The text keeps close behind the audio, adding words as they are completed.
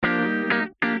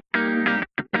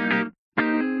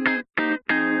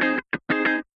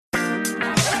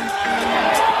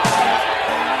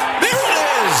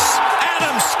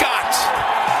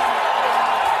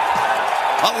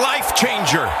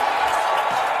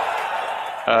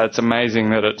It's amazing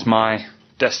that it's my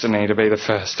destiny to be the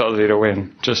first Aussie to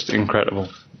win. Just incredible.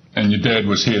 And your dad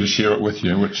was here to share it with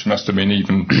you, which must have been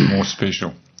even more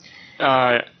special.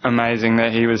 Amazing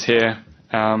that he was here.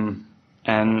 And,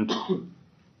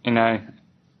 you know,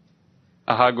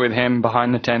 a hug with him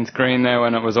behind the 10th green there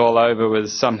when it was all over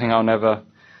was something I'll never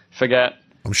forget.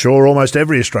 I'm sure almost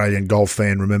every Australian golf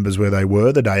fan remembers where they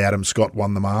were the day Adam Scott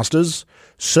won the Masters.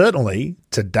 Certainly,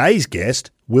 today's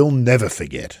guest will never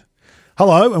forget.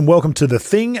 Hello and welcome to The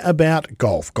Thing About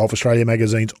Golf, Golf Australia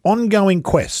magazine's ongoing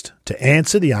quest to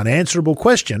answer the unanswerable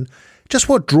question, just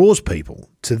what draws people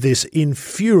to this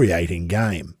infuriating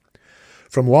game?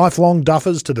 From lifelong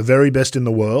duffers to the very best in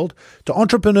the world, to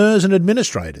entrepreneurs and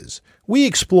administrators, we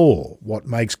explore what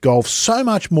makes golf so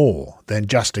much more than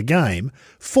just a game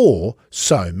for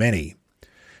so many.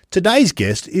 Today's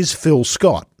guest is Phil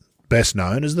Scott, best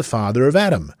known as the father of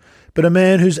Adam, but a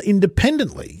man who's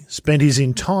independently spent his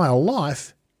entire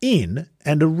life in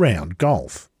and around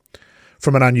golf.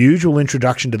 From an unusual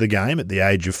introduction to the game at the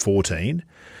age of 14,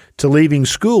 to leaving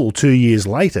school 2 years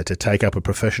later to take up a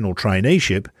professional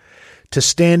traineeship, to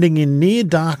standing in near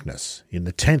darkness in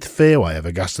the 10th fairway of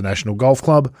Augusta National Golf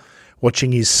Club,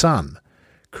 watching his son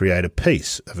create a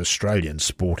piece of Australian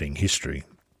sporting history.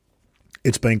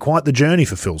 It's been quite the journey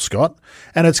for Phil Scott,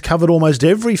 and it's covered almost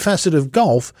every facet of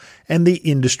golf and the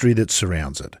industry that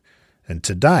surrounds it. And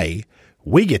today,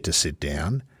 we get to sit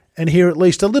down and hear at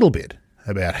least a little bit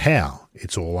about how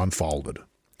it's all unfolded.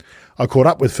 I caught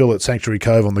up with Phil at Sanctuary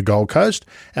Cove on the Gold Coast,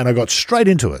 and I got straight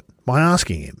into it by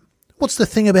asking him, what's the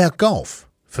thing about golf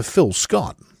for Phil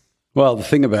Scott? Well, the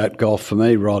thing about golf for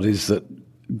me, Rod, is that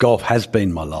golf has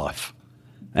been my life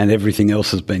and everything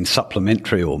else has been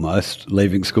supplementary almost,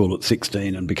 leaving school at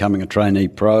 16 and becoming a trainee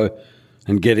pro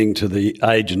and getting to the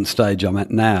age and stage I'm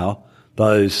at now.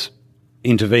 Those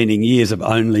intervening years have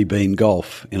only been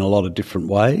golf in a lot of different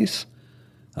ways,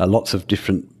 lots of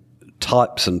different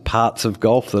types and parts of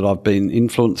golf that I've been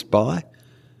influenced by.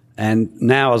 And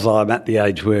now as I'm at the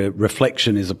age where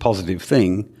reflection is a positive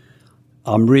thing,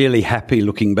 I'm really happy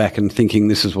looking back and thinking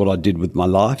this is what I did with my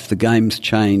life. The game's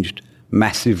changed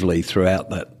massively throughout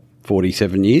that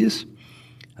 47 years.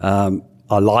 I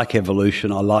like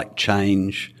evolution. I like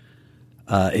change.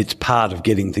 It's part of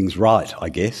getting things right, I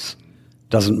guess.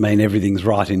 Doesn't mean everything's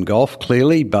right in golf,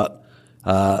 clearly, but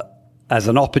as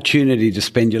an opportunity to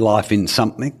spend your life in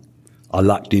something, I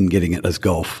lucked in getting it as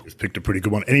golf. You've picked a pretty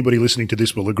good one. Anybody listening to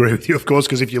this will agree with you, of course,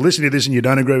 because if you're listening to this and you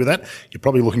don't agree with that, you're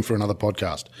probably looking for another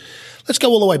podcast. Let's go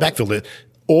all the way back, Phil. An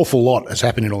awful lot has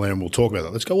happened in all there, and we'll talk about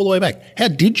that. Let's go all the way back. How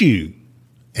did you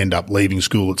end up leaving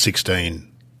school at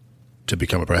 16 to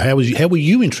become a pro? How were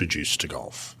you introduced to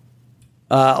golf?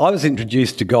 I was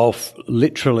introduced to golf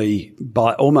literally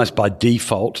almost by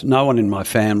default. No one in my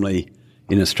family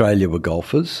in Australia were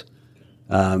golfers,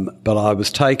 but I was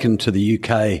taken to the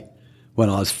UK when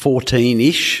I was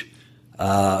 14-ish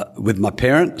with my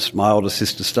parents. My older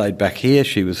sister stayed back here.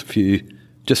 She was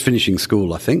just finishing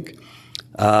school, I think.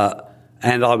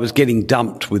 And I was getting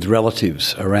dumped with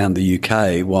relatives around the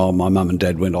UK while my mum and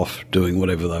dad went off doing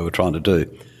whatever they were trying to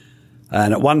do.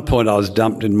 And at one point I was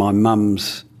dumped in my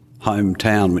mum's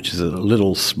hometown, which is a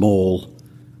little small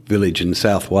village in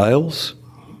South Wales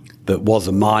that was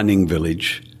a mining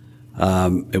village.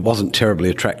 It wasn't a terribly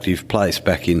attractive place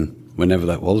back in whenever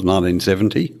that was,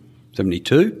 1970,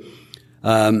 72.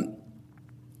 And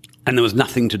there was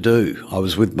nothing to do. I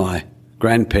was with my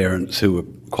grandparents who were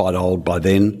quite old by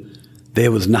then.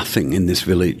 There was nothing in this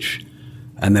village.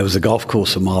 And there was a golf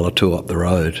course a mile or two up the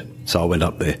road. So I went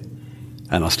up there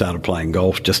and I started playing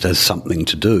golf just as something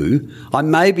to do. I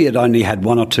maybe had only had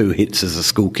one or two hits as a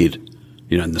school kid.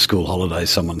 You know, in the school holidays,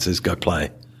 someone says, go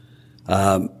play.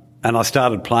 And I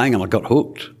started playing and I got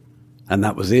hooked. And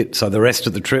that was it. So the rest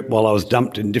of the trip, while I was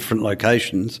dumped in different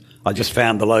locations, I just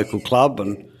found the local club.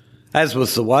 And as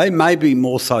was the way, maybe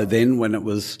more so then when it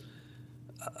was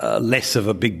less of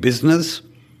a big business,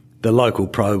 the local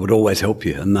pro would always help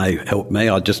you. And they helped me.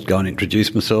 I'd just go and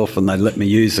introduce myself and they'd let me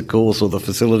use the course or the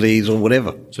facilities or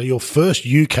whatever. So your first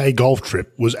UK golf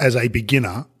trip was as a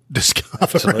beginner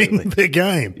discovering the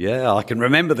game. Yeah, I can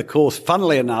remember the course.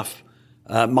 Funnily enough,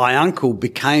 my uncle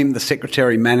became the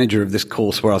secretary manager of this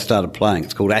course where I started playing.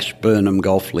 It's called Ashburnham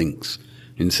Golf Links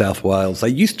in South Wales. They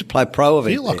used to play pro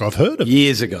events. I feel like I've heard of it.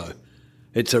 Years ago.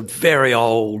 It's a very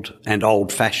old and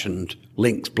old-fashioned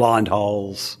links, blind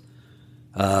holes.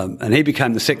 And he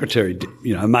became the secretary,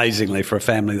 you know, amazingly for a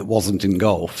family that wasn't in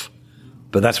golf.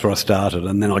 But that's where I started.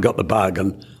 And then I got the bug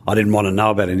and I didn't want to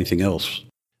know about anything else.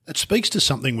 It speaks to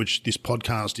something which this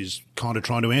podcast is kind of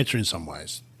trying to answer in some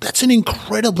ways. That's an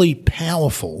incredibly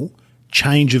powerful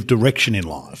change of direction in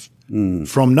life.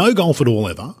 from no golf at all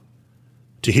ever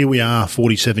to here we are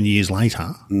 47 years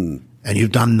later, and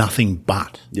you've done nothing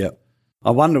but. Yeah.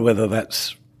 I wonder whether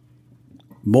that's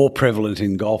more prevalent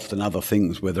in golf than other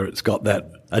things, whether it's got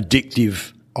that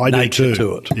addictive nature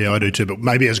to it. Yeah, I do too. But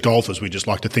maybe as golfers, we just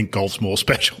like to think golf's more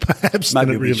special, perhaps. Maybe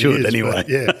than it we really should is. anyway.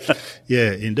 But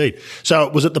yeah, indeed. So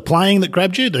was it the playing that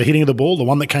grabbed you, the hitting of the ball, the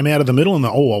one that came out of the middle and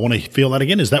I want to feel that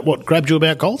again? Is that what grabbed you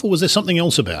about golf, or was there something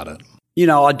else about it? You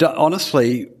know,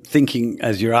 honestly, thinking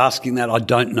as you're asking that, I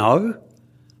don't know.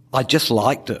 I just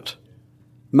liked it.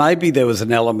 Maybe there was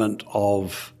an element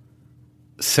of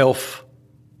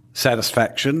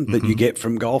self-satisfaction that you get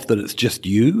from golf, that it's just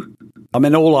you. I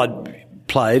mean, all I'd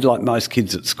played, like most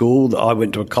kids at school, I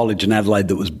went to a college in Adelaide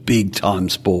that was big-time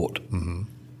sport.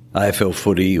 AFL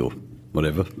footy or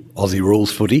whatever, Aussie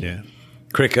rules footy,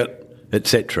 cricket,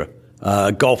 etc.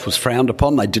 Golf was frowned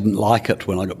upon. They didn't like it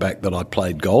when I got back that I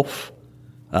played golf.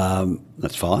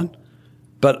 That's fine.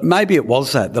 But maybe it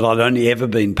was that I'd only ever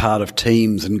been part of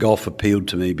teams and golf appealed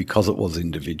to me because it was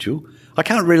individual. I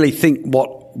can't really think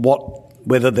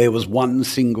whether there was one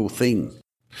single thing.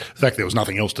 The fact there was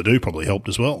nothing else to do probably helped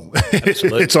as well.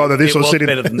 Absolutely. It's either this or sit in.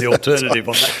 It was better than the alternative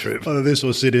on that trip. Either this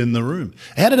or sit in the room.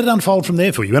 How did it unfold from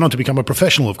there for you? You went on to become a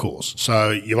professional, of course.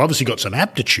 So you've obviously got some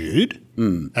aptitude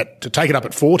to take it up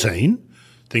at 14,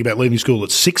 think about leaving school at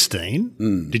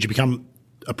 16. Did you become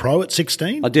a pro at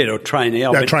 16? I did, a trainee. I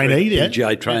went trainee, through yeah.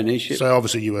 PGA traineeship. So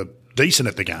obviously you were decent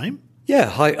at the game.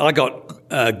 Yeah, I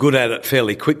got good at it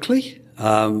fairly quickly.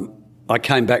 I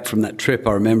came back from that trip,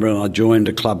 I remember, and I joined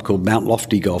a club called Mount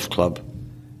Lofty Golf Club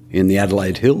in the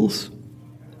Adelaide Hills.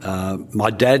 My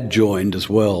dad joined as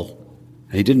well.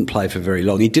 He didn't play for very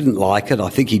long. He didn't like it. I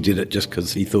think he did it just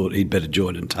because he thought he'd better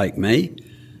join and take me.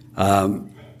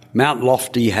 Mount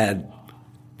Lofty had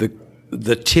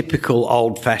the typical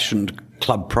old-fashioned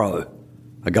club pro,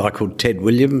 a guy called Ted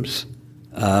Williams,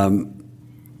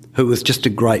 who was just a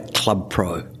great club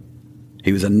pro.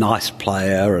 He was a nice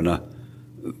player and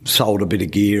sold a bit of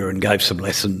gear and gave some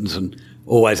lessons and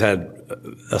always had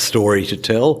a story to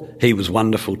tell. He was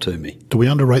wonderful to me. Do we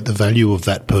underrate the value of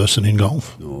that person in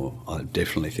golf? Oh, I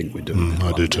definitely think we do.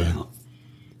 I do too.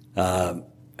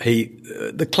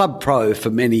 The club pro for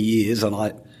many years, and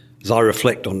as I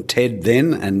reflect on Ted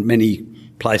then and many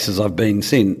places I've been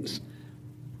since,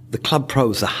 the club pro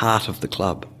was the heart of the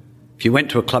club. If you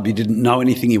went to a club, you didn't know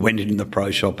anything, you went in the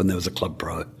pro shop and there was a club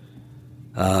pro.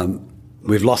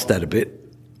 We've lost that a bit.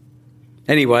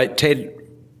 Anyway, Ted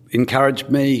encouraged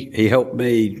me, he helped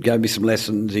me, gave me some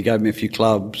lessons, he gave me a few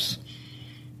clubs,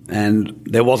 and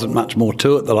there wasn't much more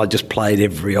to it, that I just played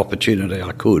every opportunity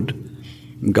I could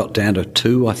and got down to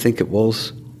 2, I think it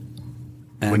was.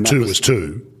 And when 2 was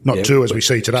 2, not 2 as we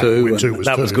see today. 2, when 2 was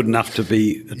that 2. was good enough to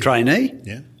be a trainee.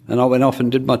 Yeah. And I went off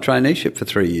and did my traineeship for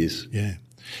 3 years. Yeah.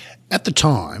 At the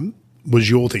time was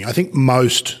your thing. I think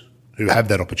most who have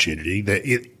that opportunity,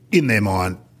 in their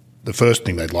mind, the first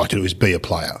thing they'd like to do is be a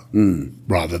player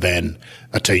rather than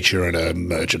a teacher and a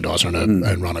merchandiser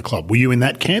and run a club. Were you in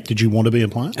that camp? Did you want to be a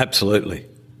player? Absolutely.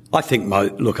 I think,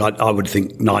 I would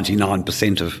think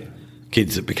 99% of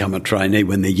kids that become a trainee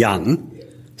when they're young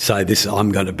say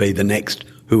I'm going to be the next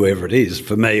whoever it is.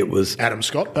 For me, it was Adam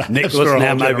Scott. Nicholas.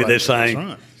 Now maybe they're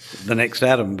saying the next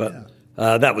Adam, but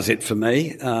that was it for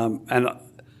me. And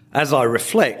as I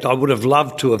reflect, I would have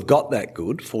loved to have got that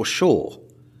good for sure.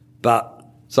 But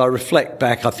as I reflect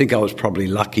back, I think I was probably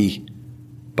lucky.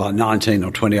 By 19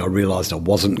 or 20, I realised I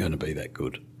wasn't going to be that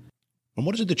good. And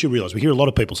what is it that you realise? We hear a lot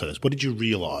of people say this. What did you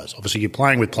realise? Obviously, you're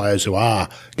playing with players who are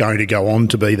going to go on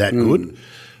to be that good.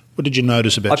 What did you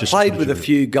notice about? I played with a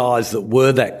few guys that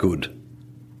were that good.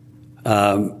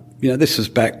 This was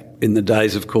back in the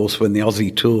days, of course, when the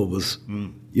Aussie Tour was,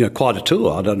 quite a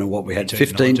tour. I don't know what we had,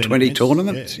 15, 20 events.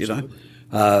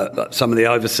 Tournaments, some of the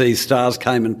overseas stars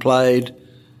came and played.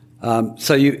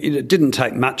 So it didn't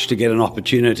take much to get an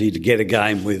opportunity to get a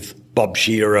game with Bob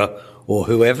Shearer or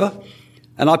whoever.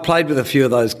 And I played with a few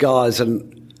of those guys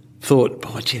and thought,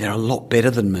 they're a lot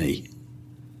better than me.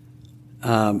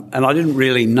 And I didn't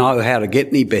really know how to get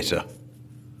any better,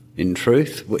 in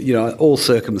truth. All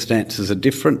circumstances are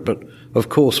different, but of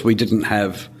course we didn't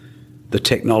have the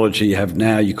technology you have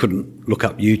now. You couldn't look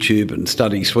up YouTube and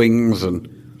study swings. And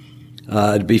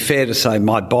it'd be fair to say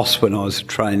my boss when I was a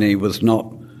trainee was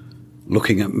not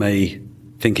looking at me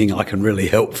thinking I can really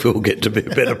help Phil get to be a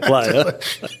better player.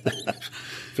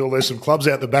 Phil, there's some clubs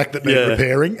out the back that need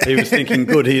repairing. He was thinking,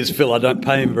 good, here's Phil, I don't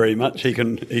pay him very much, he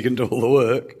can do all the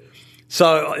work.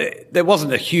 So there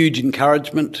wasn't a huge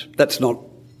encouragement. That's not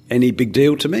any big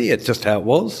deal to me, it's just how it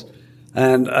was.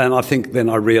 And I think then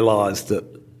I realised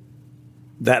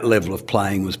that level of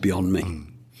playing was beyond me.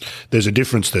 There's a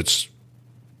difference that's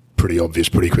pretty obvious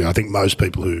pretty quick. I think most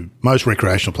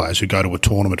recreational players who go to a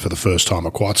tournament for the first time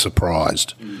are quite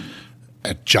surprised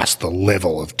at just the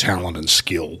level of talent and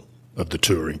skill of the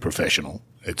touring professional.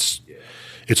 It's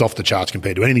off the charts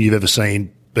compared to anything you've ever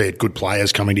seen, be it good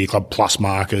players coming to your club plus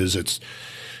markers.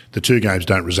 The two games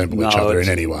don't resemble each other in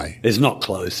any way. It's not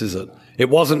close, is it? It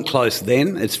wasn't close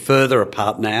then. It's further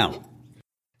apart now.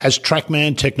 Has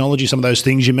TrackMan technology, some of those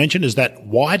things you mentioned, has that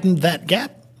widened that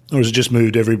gap? Or has it just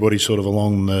moved everybody sort of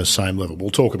along the same level? We'll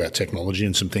talk about technology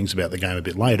and some things about the game a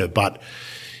bit later, but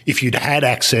if you'd had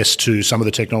access to some of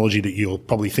the technology that you're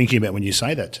probably thinking about when you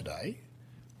say that today,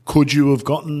 could you have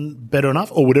gotten better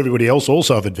enough, or would everybody else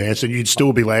also have advanced and you'd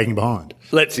still be lagging behind?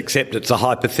 Let's accept it's a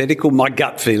hypothetical. My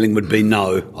gut feeling would be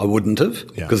no, I wouldn't have,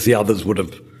 because the others would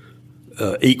have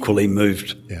equally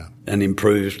moved and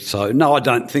improved. So no, I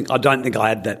don't think I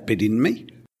had that bit in me.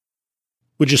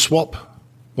 Would you swap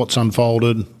what's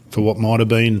unfolded for what might have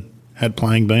been, had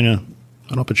playing been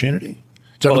an opportunity?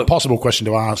 It's an impossible question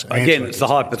to ask. Again, it's the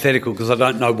hypothetical because I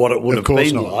don't know what it would have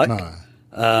been like.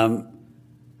 No.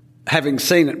 Having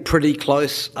seen it pretty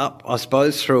close up, I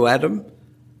suppose, through Adam,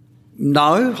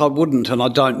 no, I wouldn't, and I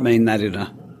don't mean that in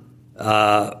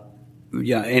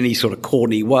any sort of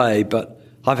corny way, but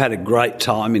I've had a great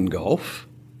time in golf,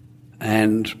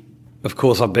 and of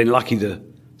course I've been lucky to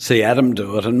see Adam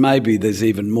do it, and maybe there's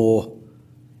even more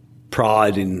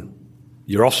pride in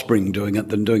your offspring doing it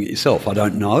than doing it yourself. I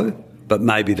don't know, but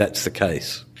maybe that's the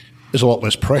case. There's a lot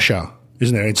less pressure,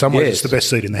 isn't there? In some ways, it's the best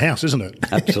seat in the house, isn't it?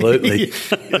 Absolutely.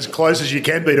 As close as you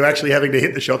can be to actually having to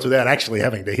hit the shots without actually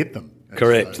having to hit them.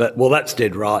 Correct. That's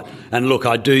dead right. And look,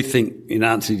 I do think, in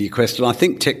answer to your question, I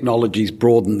think technology's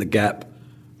broadened the gap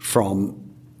from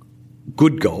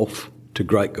good golf to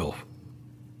great golf.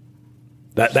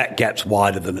 That gap's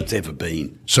wider than it's ever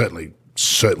been.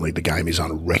 Certainly the game is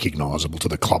unrecognisable to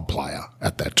the club player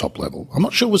at that top level. I'm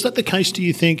not sure, was that the case, do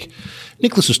you think?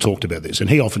 Nicholas has talked about this, and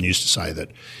he often used to say that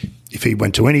if he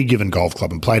went to any given golf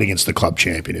club and played against the club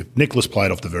champion, if Nicholas played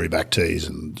off the very back tees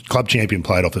and the club champion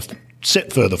played off a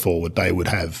set further forward, they would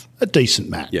have a decent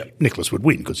match. Yeah. Nicholas would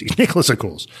win because he's Nicholas, of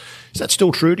course. Is that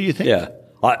still true, do you think? Yeah,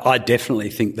 I definitely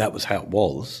think that was how it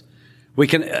was.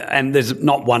 And there's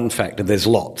not one factor, there's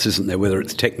lots, isn't there, whether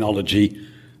it's technology,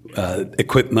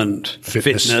 equipment,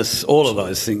 fitness, all of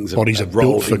those things. Bodies are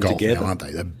built for golf now, aren't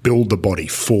they? They build the body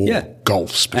for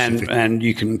golf specifically. And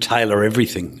you can tailor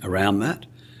everything around that.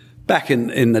 Back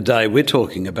in the day we're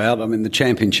talking about, I mean, the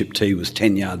championship tee was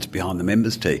 10 yards behind the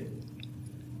members' tee.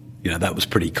 That was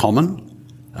pretty common.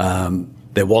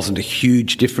 There wasn't a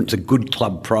huge difference. A good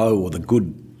club pro or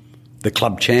the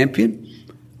club champion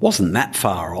wasn't that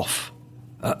far off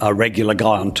a regular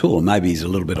guy on tour. Maybe he's a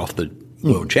little bit off the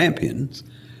world champions.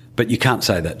 But you can't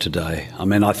say that today. I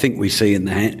mean, I think we see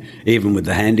even with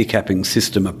the handicapping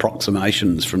system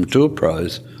approximations from tour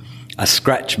pros, a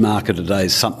scratch marker today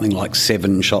is something like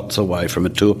 7 shots away from a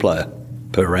tour player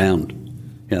per round.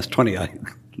 It's 28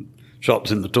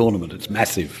 shots in the tournament. It's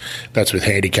massive. That's with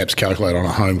handicaps calculated on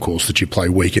a home course that you play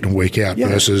week in and week out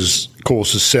versus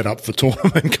courses set up for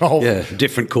tournament golf. Yeah,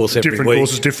 different course every week. Different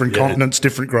courses, different continents,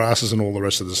 different grasses and all the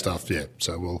rest of the stuff. Yeah,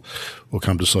 so we'll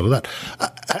come to sort of that.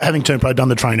 Having turned pro, done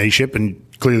the traineeship, and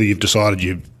clearly you've decided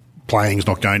your playing's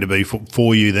not going to be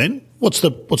for you then. What's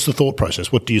the thought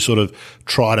process? What do you sort of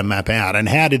try to map out? And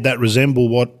how did that resemble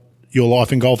what your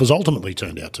life in golf has ultimately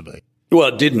turned out to be? Well,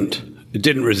 it didn't. It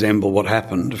didn't resemble what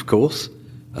happened, of course.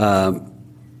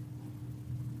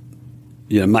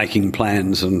 Making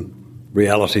plans and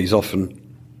realities often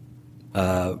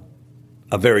are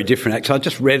very different. Actually, I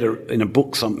just read in a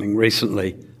book something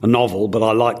recently, a novel, but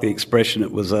I like the expression.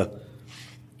 It was a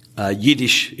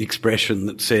Yiddish expression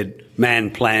that said, "Man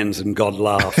plans and God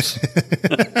laughs."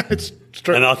 It's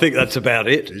true. And I think that's about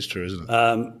it. It is true, isn't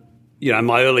it? In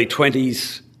my early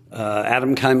 20s,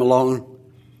 Adam came along.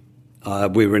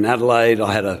 We were in Adelaide.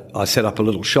 I set up a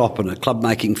little shop and a club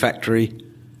making factory.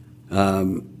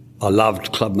 I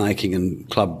loved club making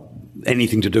and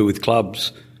anything to do with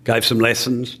clubs. Gave some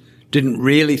lessons. Didn't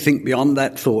really think beyond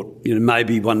that. Thought,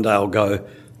 maybe one day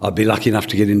I'd be lucky enough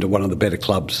to get into one of the better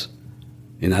clubs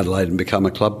in Adelaide and become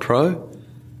a club pro.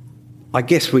 I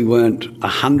guess we weren't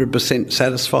 100%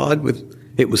 satisfied with.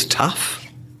 It was tough.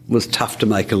 It was tough to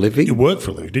make a living. You worked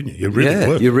for a living, didn't you? You really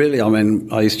worked. You really. I mean,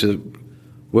 I used to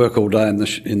work all day in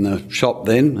the shop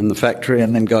then, in the factory,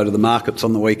 and then go to the markets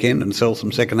on the weekend and sell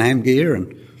some second-hand gear,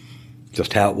 and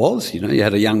just how it was. You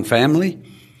had a young family.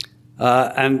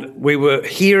 And we were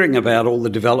hearing about all the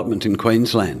development in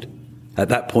Queensland. At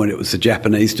that point, it was the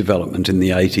Japanese development in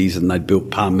the 80s, and they'd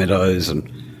built Palm Meadows and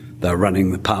they were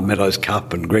running the Palmettos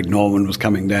Cup and Greg Norman was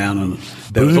coming down and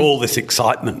there was all this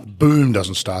excitement. Boom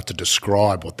doesn't start to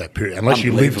describe what that period, unless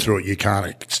you live through it, you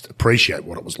can't appreciate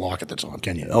what it was like at the time,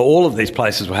 can you? All of these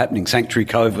places were happening. Sanctuary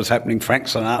Cove was happening. Frank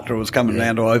Sinatra was coming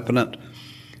down to open it.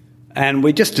 And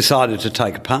we just decided to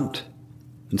take a punt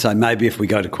and say maybe if we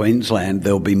go to Queensland,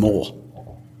 there'll be more.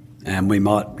 And we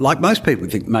might, like most people,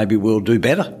 think maybe we'll do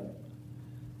better.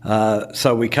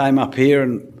 So we came up here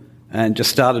and just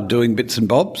started doing bits and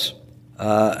bobs.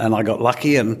 And I got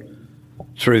lucky and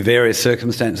through various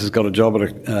circumstances got a job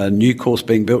at a new course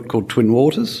being built called Twin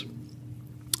Waters.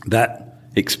 That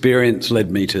experience led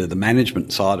me to the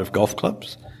management side of golf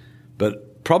clubs.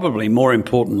 But probably more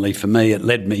importantly for me, it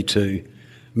led me to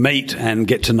meet and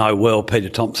get to know well Peter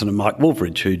Thompson and Mike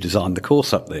Woolridge, who designed the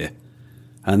course up there.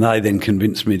 And they then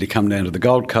convinced me to come down to the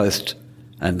Gold Coast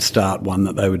and start one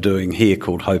that they were doing here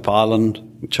called Hope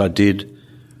Island, which I did.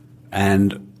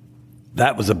 And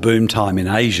that was a boom time in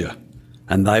Asia.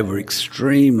 And they were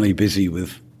extremely busy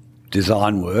with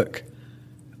design work.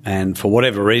 And for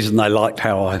whatever reason, they liked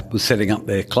how I was setting up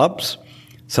their clubs.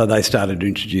 So they started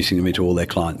introducing me to all their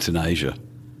clients in Asia.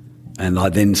 And I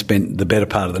then spent the better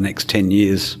part of the next 10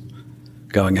 years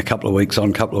going a couple of weeks on,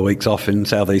 a couple of weeks off in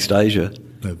Southeast Asia,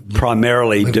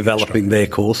 primarily developing their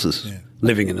courses,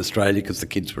 living in Australia because the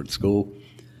kids were at school.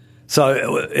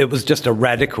 So it was just a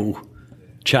radical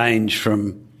change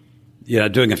from,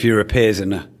 doing a few repairs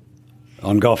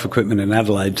on golf equipment in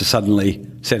Adelaide to suddenly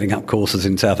setting up courses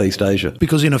in Southeast Asia.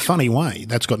 Because in a funny way,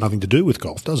 that's got nothing to do with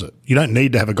golf, does it? You don't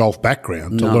need to have a golf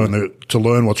background to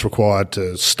learn what's required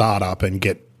to start up and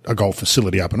get a golf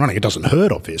facility up and running. It doesn't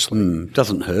hurt, obviously. It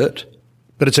doesn't hurt.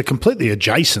 But it's a completely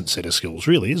adjacent set of skills,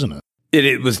 really, isn't it?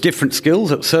 It was different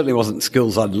skills. It certainly wasn't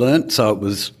skills I'd learnt, so it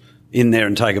was in there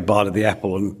and take a bite of the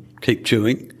apple and keep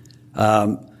chewing.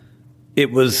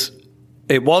 It was,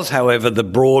 however, the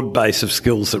broad base of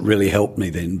skills that really helped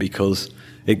me then, because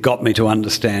it got me to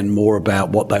understand more about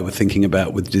what they were thinking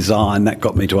about with design. That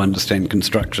got me to understand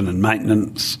construction and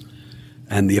maintenance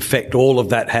and the effect all of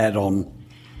that had on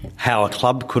how a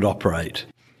club could operate.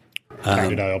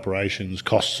 Day-to-day operations,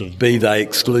 costs of... Be they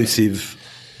exclusive...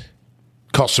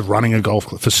 Costs of running a golf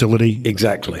facility.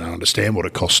 Exactly. We don't understand what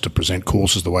it costs to present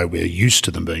courses the way we're used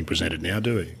to them being presented now,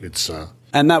 do we?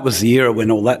 And that was the era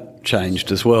when all that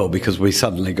changed as well, because we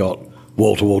suddenly got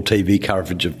wall-to-wall TV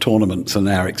coverage of tournaments and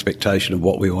our expectation of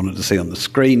what we wanted to see on the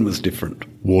screen was different.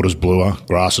 Water's bluer,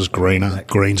 grass is greener,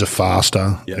 greens are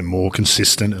faster and more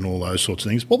consistent and all those sorts of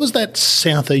things. What was that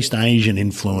Southeast Asian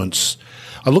influence?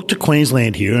 I looked at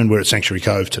Queensland here, and we're at Sanctuary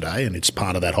Cove today, and it's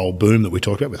part of that whole boom that we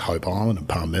talked about with Hope Island and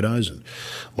Palmettos and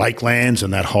Lakelands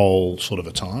and that whole sort of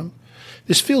a time.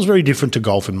 This feels very different to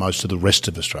golf in most of the rest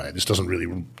of Australia. This doesn't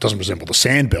resemble the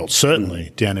Sandbelt,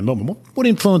 certainly, down in Melbourne. What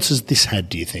influence has this had,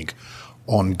 do you think,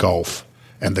 on golf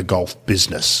and the golf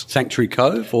business? Sanctuary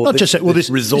Cove? Or not just that, this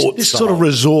resort this sort of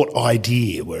resort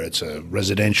idea where it's a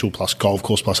residential plus golf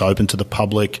course plus open to the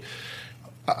public,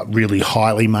 really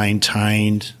highly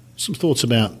maintained. Some thoughts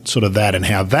about sort of that and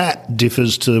how that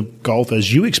differs to golf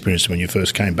as you experienced when you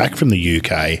first came back from the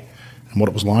UK and what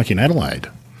it was like in Adelaide.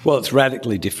 Well, it's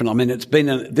radically different. I mean, it's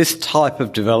been this type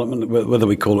of development, whether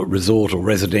we call it resort or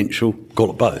residential,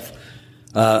 call it both,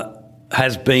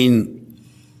 has been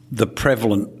the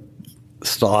prevalent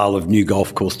style of new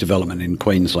golf course development in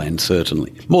Queensland,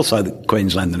 certainly. More so than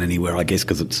Queensland than anywhere, I guess,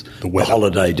 because it's the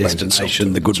holiday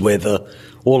destination, the good weather,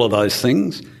 all of those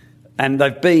things. And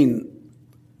they've been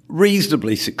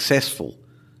reasonably successful.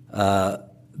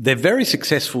 They're very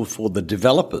successful for the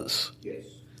developers. Yes.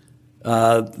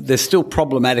 They're still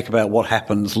problematic about what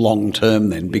happens long term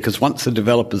then, because once the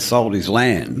developer's sold his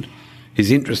land,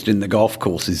 his interest in the golf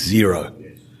course is zero.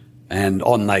 Yes. And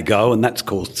on they go, and that's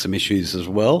caused some issues as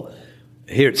well.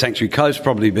 Here at Sanctuary Cove's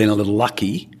probably been a little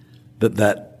lucky that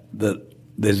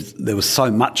there was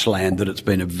so much land that it's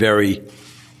been a very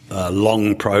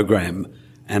long program.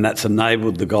 And that's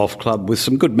enabled the golf club with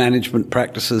some good management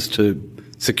practices to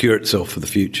secure itself for the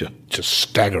future. Just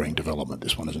staggering development,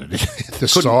 this one, isn't it? The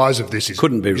size of this is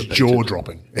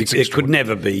jaw-dropping. It could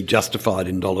never be justified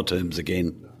in dollar terms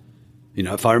again.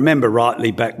 If I remember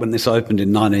rightly, back when this opened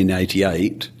in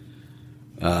 1988,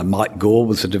 Mike Gore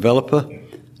was the developer.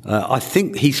 I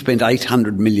think he spent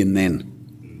 $800 million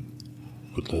then.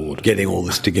 Good Lord. Getting all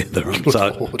this together.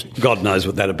 Lord. God knows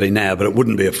what that would be now, but it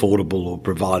wouldn't be affordable or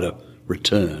provide a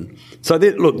return. So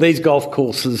these golf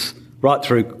courses right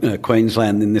through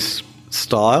Queensland in this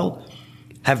style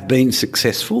have been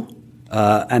successful,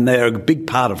 and they're a big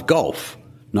part of golf.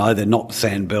 No, they're not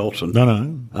Sandbelt.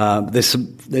 No.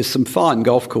 There's some fine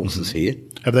golf courses here.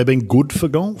 Have they been good for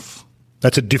golf?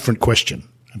 That's a different question.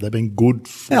 Have they been good?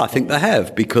 Yeah, I think they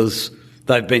have, because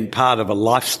they've been part of a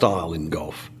lifestyle in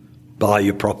golf. Buy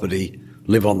your property,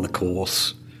 live on the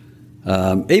course.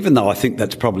 Even though I think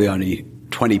that's probably only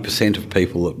 20% of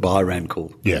people that buy round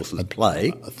courses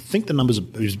play. I think the numbers,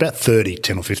 it was about 30,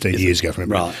 10 or 15 years ago from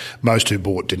memory. Right. Most who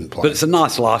bought didn't play. But it's a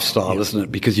nice lifestyle, isn't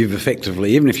it? Because you've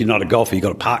effectively, even if you're not a golfer, you've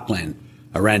got a parkland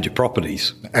around your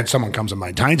properties. And someone comes and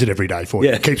maintains it every day for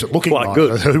you. Keeps it looking quite nice.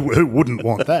 good. Who wouldn't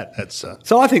want that? That's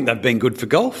So I think they've been good for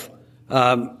golf.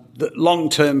 The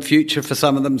long-term future for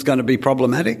some of them is going to be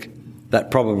problematic.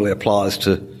 That probably applies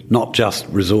to not just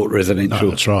resort residential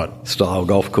that's right. style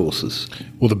golf courses.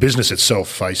 Well, the business itself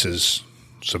faces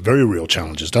some very real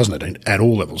challenges, doesn't it, at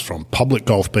all levels, from public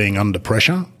golf being under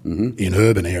pressure in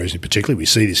urban areas in particular. We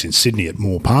see this in Sydney at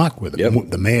Moore Park, where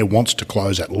the mayor wants to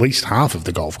close at least half of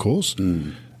the golf course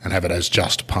and have it as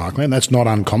just parkland. That's not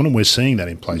uncommon, and we're seeing that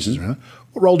in places around.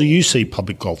 What role do you see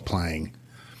public golf playing?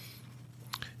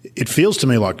 It feels to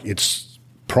me like it's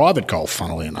private golf,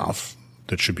 funnily enough,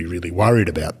 that should be really worried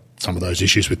about some of those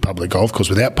issues with public golf, because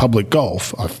without public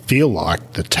golf, I feel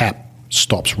like the tap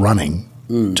stops running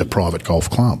to private golf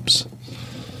clubs.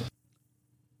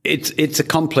 It's a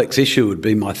complex issue, would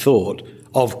be my thought.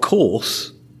 Of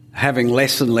course, having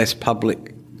less and less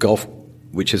public golf,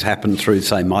 which has happened through,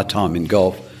 say, my time in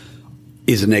golf,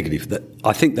 is a negative.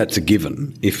 I think that's a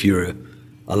given if you're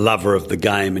a lover of the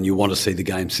game and you want to see the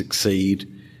game succeed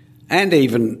and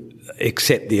even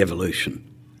accept the evolution.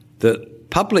 That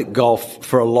public golf,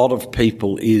 for a lot of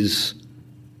people, is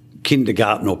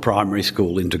kindergarten or primary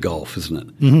school into golf, isn't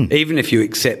it? Mm-hmm. Even if you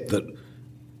accept that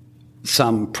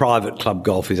some private club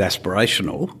golf is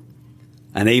aspirational,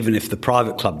 and even if the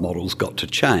private club model's got to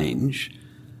change,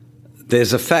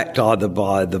 there's a fact either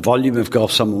by the volume of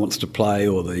golf someone wants to play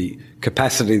or the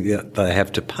capacity that they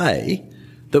have to pay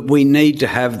that we need to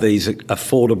have these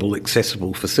affordable,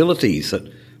 accessible facilities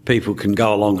that people can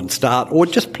go along and start or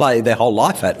just play their whole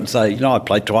life at and say, I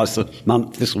play twice a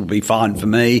month, this will be fine for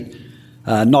me.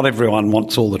 Not everyone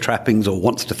wants all the trappings or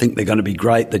wants to think they're going to be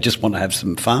great. They just want to have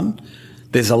some fun.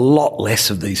 There's a lot less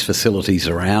of these facilities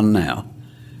around now.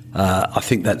 I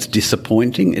think that's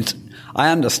disappointing. I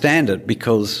understand it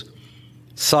because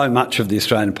so much of the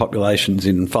Australian population's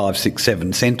in 5, 6,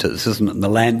 7 centres, isn't it? And the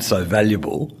land's so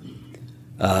valuable.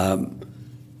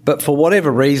 But for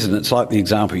whatever reason, it's like the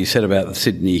example you said about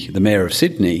the Mayor of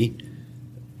Sydney.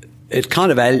 It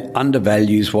kind of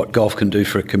undervalues what golf can do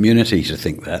for a community to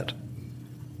think that.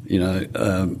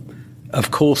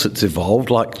 Of course it's evolved,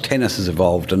 like tennis has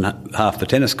evolved and half the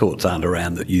tennis courts aren't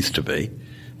around that used to be.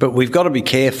 But we've got to be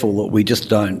careful that we just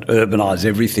don't urbanise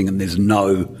everything and there's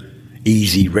no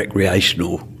easy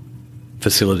recreational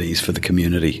facilities for the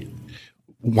community.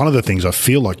 One of the things I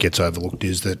feel like gets overlooked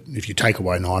is that if you take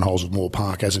away 9 holes of Moore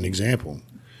Park as an example,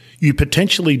 you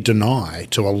potentially deny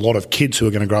to a lot of kids who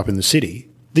are going to grow up in the city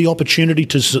the opportunity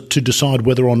to decide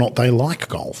whether or not they like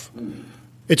golf.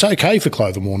 It's okay for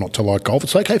Clover Moore not to like golf.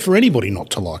 It's okay for anybody not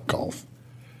to like golf.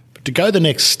 But to go the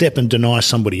next step and deny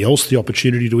somebody else the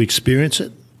opportunity to experience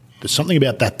it, there's something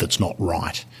about that that's not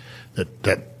right,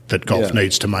 that golf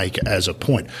needs to make as a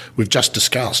point. We've just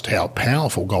discussed how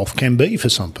powerful golf can be for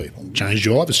some people. Changed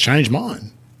your life, it's changed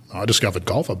mine. I discovered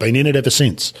golf. I've been in it ever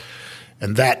since.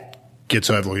 And that gets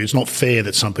overlooked. It's not fair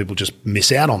that some people just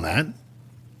miss out on that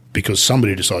because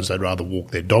somebody decides they'd rather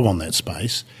walk their dog on that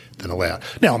space than allow it.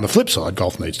 Now, on the flip side,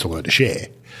 golf needs to learn to share.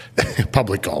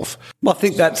 Public golf. Well, I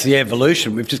think that's the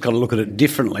evolution. We've just got to look at it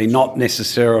differently, not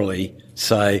necessarily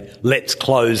say, let's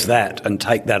close that and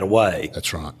take that away.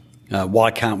 That's right.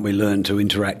 Why can't we learn to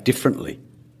interact differently?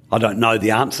 I don't know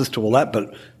the answers to all that,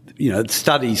 but,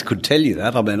 studies could tell you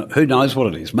that. I mean, who knows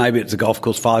what it is? Maybe it's a golf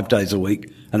course 5 days a week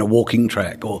and a walking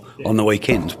track or on the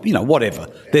weekends, whatever.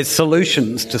 There's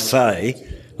solutions to say,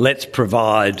 let's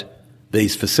provide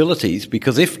these facilities,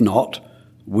 because if not,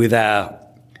 with our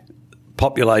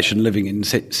population living in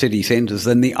city centres,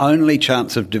 then the only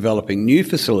chance of developing new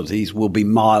facilities will be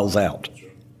miles out.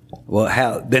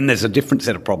 Well, then there's a different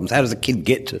set of problems. How does a kid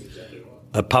get to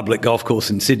a public golf course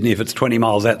in Sydney if it's 20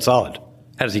 miles outside?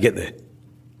 How does he get there?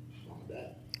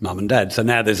 Mum and Dad. So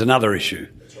now there's another issue.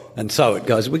 And so it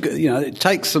goes. It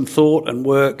takes some thought and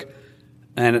work,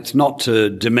 and it's not to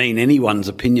demean anyone's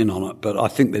opinion on it, but I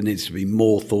think there needs to be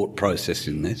more thought process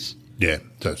in this. Yeah,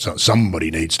 so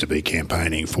somebody needs to be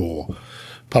campaigning for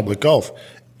public golf.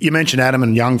 You mentioned Adam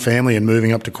and young family and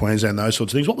moving up to Queensland, those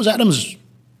sorts of things. What was Adam's...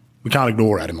 We can't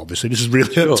ignore Adam, obviously. This is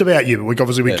really... Sure. It's about you, but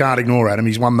we can't ignore Adam.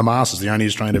 He's won the Masters, the only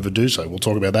Australian to ever do so. We'll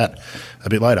talk about that a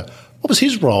bit later. What was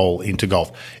his role into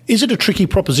golf? Is it a tricky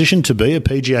proposition to be a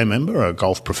PGA member, a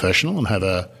golf professional, and have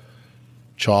a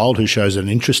child who shows an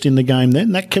interest in the game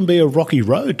then, that can be a rocky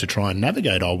road to try and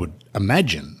navigate, I would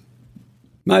imagine.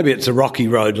 Maybe it's a rocky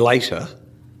road later.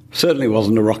 Certainly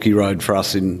wasn't a rocky road for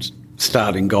us in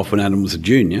starting golf when Adam was a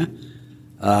junior.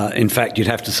 In fact, you'd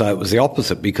have to say it was the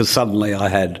opposite, because suddenly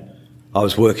I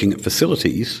was working at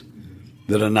facilities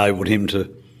that enabled him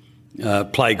to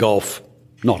play golf,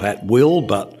 not at will,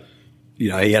 but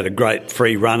he had a great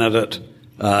free run at it.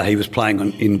 He was playing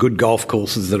in good golf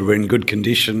courses that were in good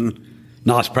condition,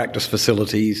 nice practice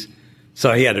facilities.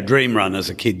 So he had a dream run as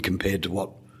a kid compared to what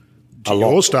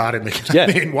All started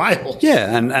in Wales.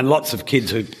 Yeah, and lots of kids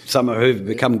who've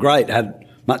become great had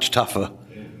much tougher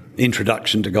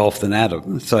introduction to golf than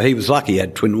Adam. So he was lucky. He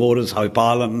had Twin Waters, Hope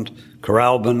Island,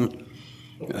 Coralbin.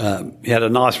 He had a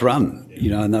nice run,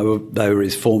 and they were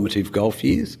his formative golf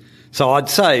years. So I'd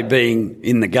say being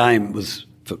in the game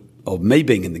me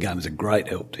being in the game was a great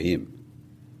help to him,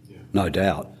 no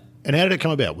doubt. And how did it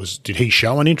come about? Did he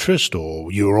show an interest,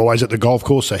 or you were always at the golf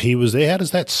course, so he was there? How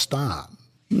does that start?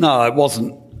 No, it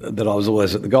wasn't that I was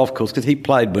always at the golf course, because he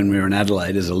played when we were in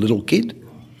Adelaide as a little kid.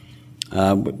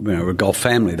 We're a golf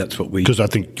family, that's what we... Because I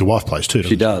think your wife plays too, doesn't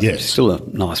she? Does. Yes. She's still a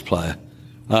nice player.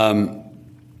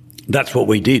 That's what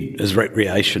we did as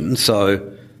recreation.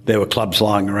 So there were clubs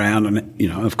lying around and,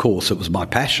 of course, it was my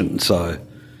passion. So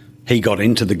he got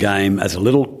into the game as a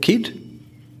little kid,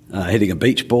 hitting a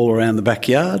beach ball around the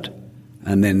backyard,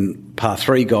 and then par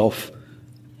 3 golf.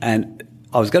 And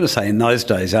I was going to say, in those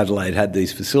days, Adelaide had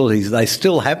these facilities. They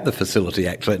still have the facility,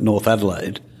 actually, at North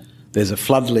Adelaide. There's a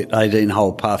floodlit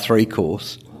 18-hole par 3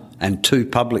 course and 2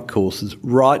 public courses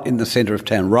right in the centre of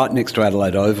town, right next to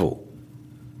Adelaide Oval.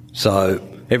 So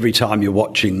every time you're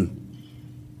watching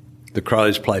the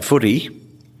Crows play footy,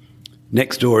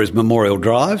 next door is Memorial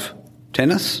Drive,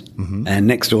 tennis, and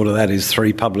next door to that is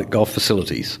 3 public golf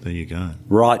facilities. There you go.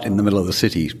 Right in the middle of the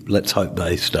city. Let's hope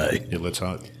they stay. Yeah, let's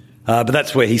hope. But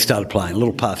that's where he started playing, a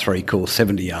little par 3 course,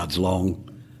 70 yards long.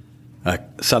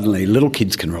 Suddenly, little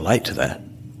kids can relate to that.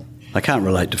 They can't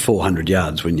relate to 400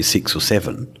 yards when you're 6 or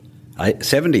 7.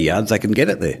 70 yards, they can get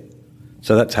it there.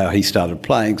 So that's how he started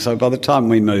playing. So by the time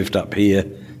we moved up here,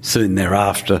 soon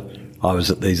thereafter, I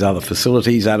was at these other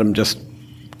facilities. Adam just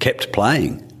kept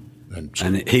playing.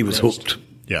 And he was hooked.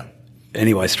 Yeah.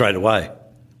 Anyway, straight away.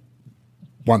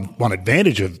 One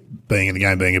advantage of being in the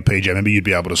game, being a PJ member, you'd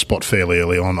be able to spot fairly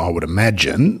early on, I would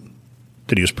imagine,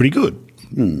 that he was pretty good.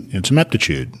 And some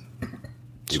aptitude.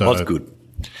 He was good.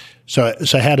 So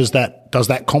how does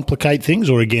that complicate things,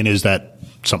 or again is that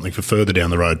something for further down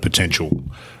the road, potential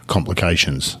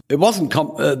complications? It wasn't.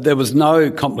 There was no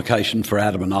complication for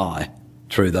Adam and I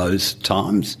through those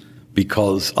times,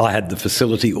 because I had the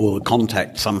facility or the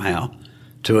contact somehow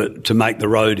to make the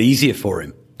road easier for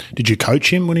him. Did you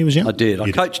coach him when he was young? I did.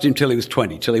 I coached him till he was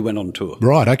 20, till he went on tour.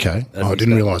 Right. Okay. I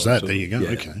didn't realise that. There you go.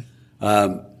 Yeah.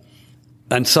 Okay.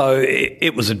 And so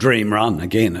it was a dream run.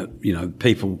 Again,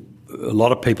 a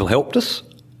lot of people helped us.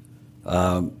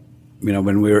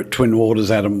 When we were at Twin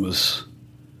Waters, Adam was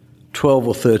 12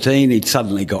 or 13. He'd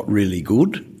suddenly got really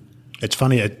good. It's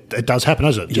funny. It does happen,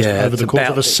 doesn't it? Just over the course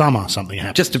of a summer, something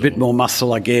happens. Just a bit more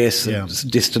muscle, I guess. Yeah.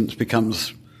 Distance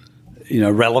becomes,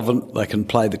 relevant. They can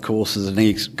play the courses, and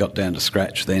he got down to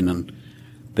scratch then. And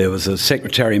there was a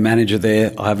secretary manager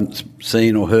there. I haven't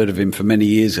seen or heard of him for many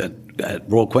years at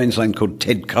Royal Queensland, called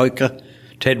Ted Coker.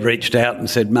 Ted reached out and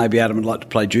said maybe Adam would like to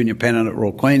play junior pennant at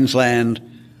Royal Queensland.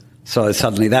 So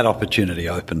suddenly that opportunity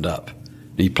opened up.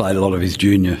 He played a lot of his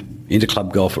junior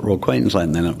interclub golf at Royal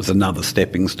Queensland. Then it was another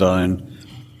stepping stone.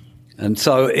 And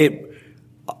so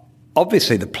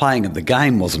obviously the playing of the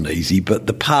game wasn't easy, but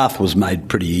the path was made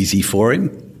pretty easy for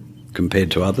him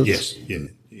compared to others. Yes, yeah,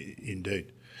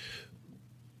 indeed.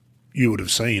 You would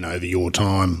have seen over your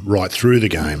time right through the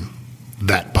game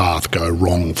that path go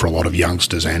wrong for a lot of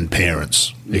youngsters and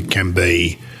parents. It can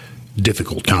be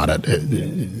difficult, can't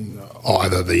it?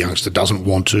 Either the youngster doesn't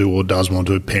want to or does want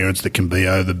to. Parents that can be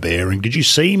overbearing. Did you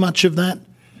see much of that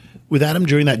with Adam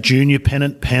during that junior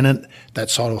pennant,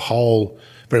 that sort of whole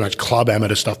very much club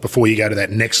amateur stuff before you go to that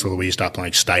next level where you start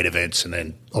playing state events and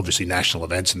then obviously national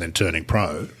events and then turning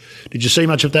pro? Did you see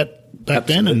much of that back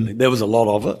then? And there was a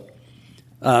lot of it.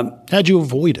 how'd you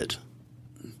avoid it?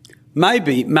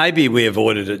 Maybe we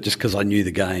avoided it just because I knew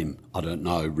the game. I don't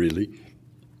know, really.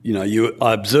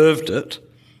 I observed it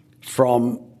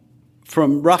from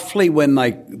roughly when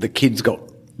the kids got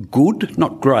good,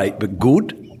 not great, but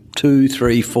good, 2,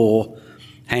 3, 4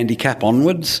 handicap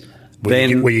onwards. Where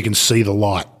you can see the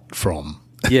light from.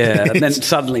 Yeah, and then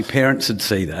suddenly parents would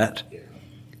see that.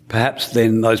 Perhaps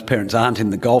then those parents aren't in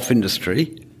the golf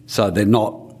industry, so they're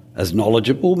not as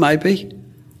knowledgeable, maybe.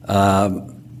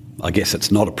 I guess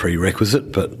it's not a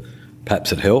prerequisite, but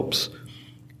perhaps it helps.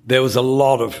 There was a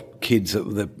lot of kids that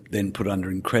were then put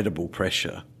under incredible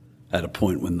pressure at a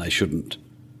point when they shouldn't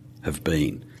have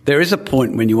been. There is a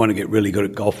point when you want to get really good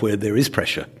at golf where there is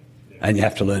pressure and you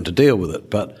have to learn to deal with it.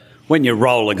 But when you're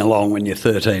rolling along when you're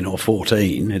 13 or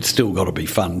 14, it's still got to be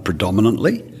fun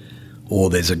predominantly, or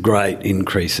there's a great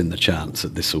increase in the chance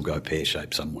that this will go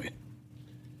pear-shaped somewhere.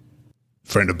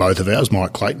 Friend of both of ours,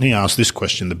 Mike Clayton, he asked this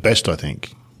question the best, I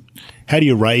think. How do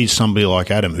you raise somebody like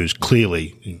Adam who's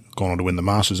clearly gone on to win the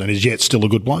Masters and is yet still a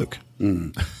good bloke?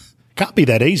 Can't be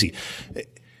that easy.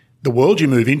 The world you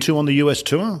move into on the US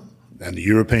tour and the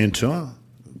European tour,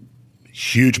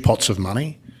 huge pots of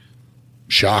money,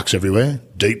 sharks everywhere,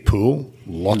 deep pool,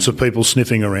 lots of people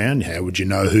sniffing around. How would you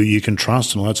know who you can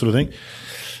trust and all that sort of thing?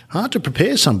 Hard to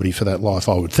prepare somebody for that life,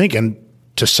 I would think, and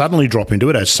to suddenly drop into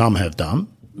it, as some have done,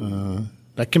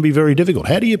 that can be very difficult.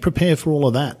 How do you prepare for all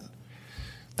of that?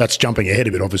 That's jumping ahead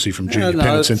a bit, obviously, from junior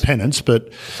pennants and pennants,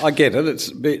 but I get it. It's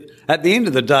a bit, at the end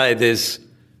of the day,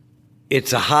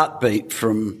 it's a heartbeat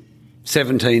from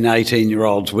 17,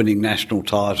 18-year-olds winning national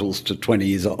titles to 20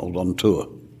 years old on tour.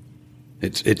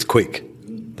 It's quick.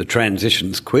 The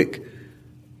transition's quick.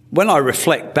 When I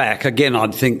reflect back, again,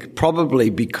 I'd think probably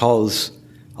because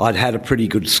I'd had a pretty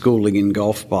good schooling in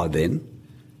golf by then.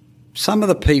 Some of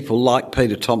the people like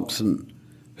Peter Thompson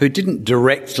who didn't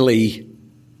directly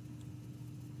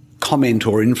comment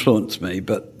or influence me,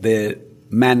 but their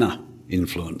manner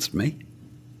influenced me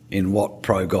in what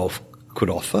pro golf could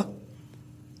offer.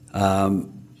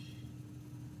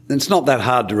 It's not that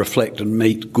hard to reflect and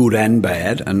meet good and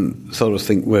bad and sort of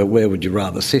think, well, where would you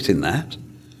rather sit in that?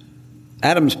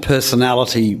 Adam's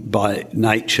personality by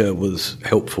nature was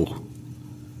helpful.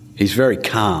 He's very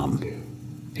calm.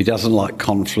 He doesn't like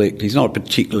conflict. He's not a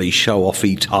particularly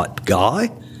show-offy type guy.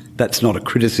 That's not a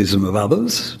criticism of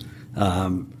others.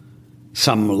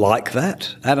 Some like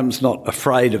that. Adam's not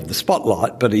afraid of the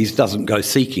spotlight, but he doesn't go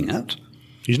seeking it.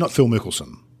 he's not Phil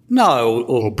Mickelson. No,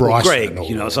 or Bryson,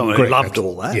 Greg, someone who loved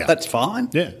all that. Yeah. That's fine.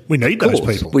 Yeah, we need those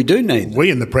people. We do need them.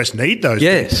 We in the press need those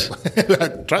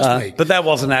people. Trust me. But that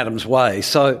wasn't Adam's way.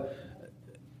 So,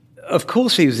 of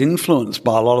course, he was influenced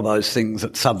by a lot of those things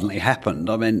that suddenly happened.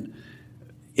 I mean,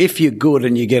 if you're good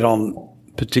and you get on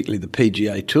particularly the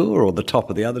PGA Tour or the top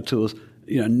of the other tours,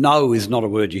 no is not a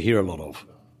word you hear a lot of.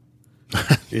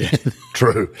 Yeah,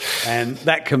 true. And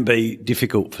that can be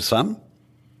difficult for some.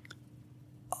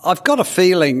 I've got a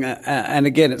feeling, and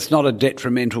again, it's not a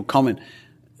detrimental comment,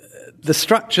 the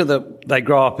structure that they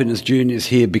grow up in as juniors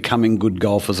here, becoming good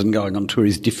golfers and going on tour,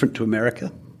 is different to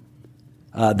America.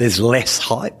 There's less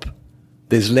hype.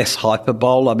 There's less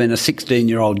hyperbole. I mean, a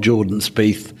 16-year-old Jordan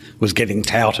Spieth was getting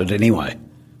touted anyway,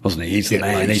 wasn't he? He's the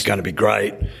man. He's going to be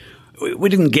great. We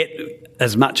didn't get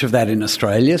as much of that in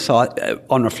Australia. So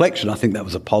on reflection, I think that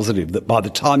was a positive, that by the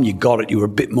time you got it, you were a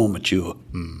bit more mature.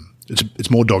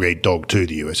 It's more dog eat dog to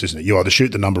the US, isn't it? You either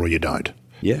shoot the number or you don't.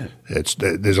 Yeah.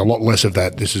 There's a lot less of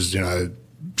that. This is,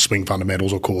 swing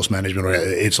fundamentals or course management.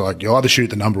 It's like you either shoot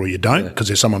the number or you don't because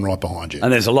there's someone right behind you.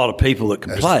 And there's a lot of people that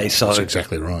can play. So that's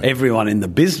exactly right. Everyone in the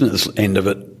business end of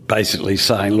it basically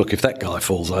saying, look, if that guy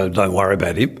falls over, don't worry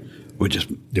about him. We'll just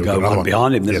go one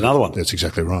behind him. There's another one. That's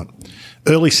exactly right.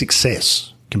 Early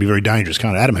success can be very dangerous,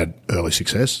 can't it? Adam had early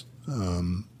success.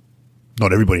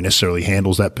 Not everybody necessarily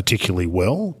handles that particularly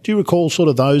well. Do you recall sort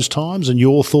of those times and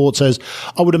your thoughts as,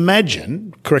 I would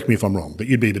imagine, correct me if I'm wrong, but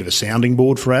you'd be a bit of a sounding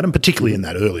board for Adam, particularly in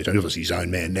that early time. Obviously his own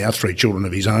man now, 3 children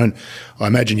of his own. I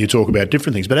imagine you talk about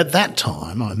different things. But at that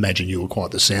time, I imagine you were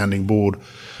quite the sounding board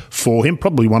for him,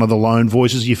 probably one of the lone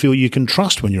voices you feel you can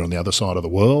trust when you're on the other side of the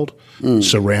world,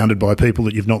 surrounded by people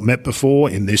that you've not met before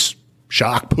in this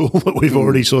shark pool that we've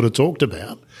already sort of talked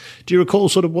about. Do you recall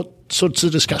sort of what sorts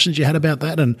of discussions you had about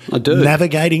that and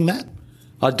navigating that?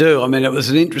 I do. I mean, it was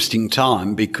an interesting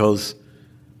time because,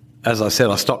 as I said,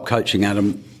 I stopped coaching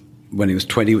Adam when he was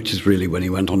 20, which is really when he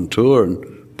went on tour,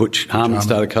 and Butch Harmon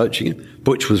started coaching him.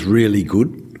 Butch was really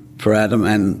good for Adam,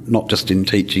 and not just in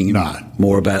teaching him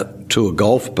more about tour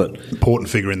golf, but important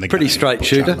figure in the pretty game. Straight Butch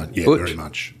shooter. Harmon. Yeah, Butch. Very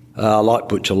much. I like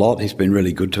Butch a lot. He's been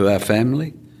really good to our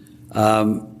family.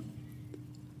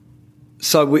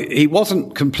 So he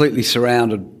wasn't completely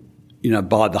surrounded,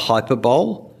 by the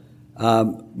hyperbole.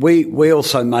 We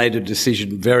also made a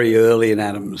decision very early in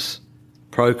Adam's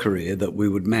pro career that we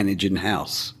would manage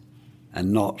in-house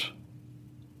and not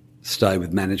stay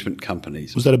with management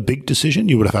companies. Was that a big decision?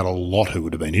 You would have had a lot who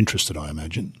would have been interested, I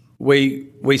imagine. We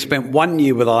spent 1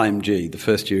 year with IMG, the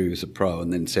first year he was a pro,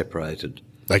 and then separated.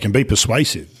 They can be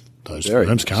persuasive, those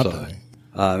firms, can't they?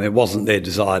 It wasn't their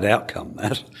desired outcome,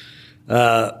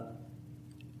 that.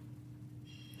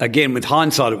 Again, with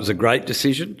hindsight, it was a great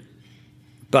decision.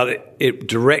 But it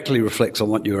directly reflects on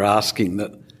what you were asking,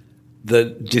 that the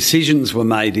decisions were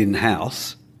made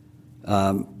in-house.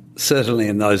 Certainly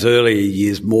in those earlier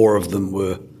years, more of them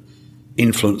were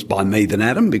influenced by me than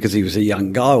Adam, because he was a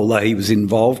young guy, although he was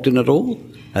involved in it all.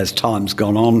 As time's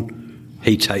gone on,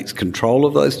 he takes control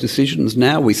of those decisions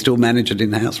now. We still manage it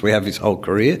in-house. We have his whole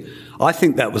career. I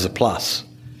think that was a plus,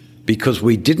 because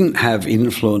we didn't have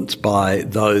influence by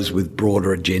those with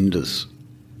broader agendas.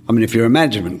 I mean, if you're a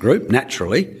management group,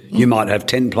 naturally, you might have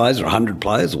 10 players or 100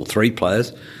 players or 3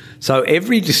 players. So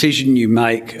every decision you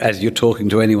make as you're talking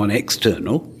to anyone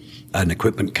external, an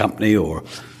equipment company or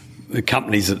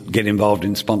companies that get involved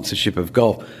in sponsorship of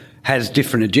golf, has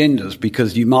different agendas,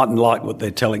 because you mightn't like what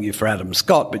they're telling you for Adam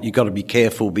Scott, but you've got to be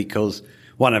careful because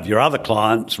one of your other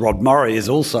clients, Rod Murray, is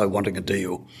also wanting a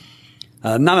deal.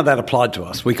 None of that applied to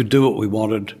us. We could do what we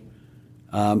wanted.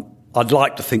 I'd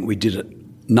like to think we did it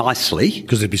nicely.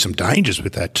 Because there'd be some dangers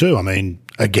with that too. I mean,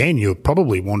 again, you're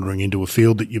probably wandering into a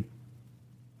field that you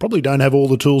probably don't have all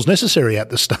the tools necessary at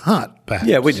the start, perhaps.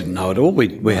 Yeah, we didn't know it all.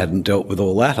 We hadn't dealt with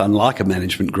all that, unlike a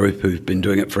management group who've been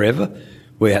doing it forever.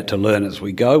 We had to learn as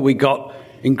we go. We got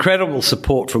incredible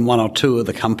support from 1 or 2 of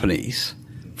the companies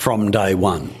from day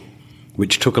one,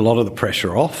 which took a lot of the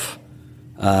pressure off.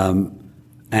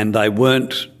 And they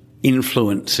weren't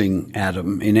influencing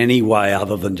Adam in any way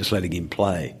other than just letting him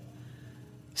play.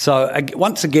 So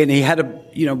once again, he had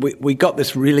we got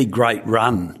this really great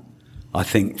run, I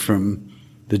think, from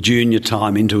the junior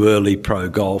time into early pro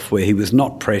golf, where he was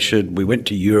not pressured. We went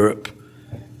to Europe.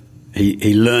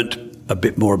 He learnt a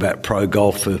bit more about pro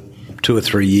golf for 2 or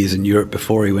 3 years in Europe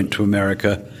before he went to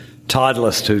America.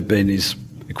 Titleist, who'd been his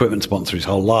equipment sponsor his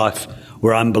whole life,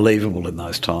 were unbelievable in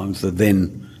those times. The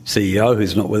then CEO,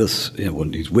 who's not with us,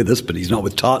 he's with us, but he's not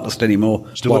with Titleist anymore.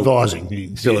 Still advising.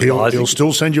 He'll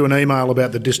still send you an email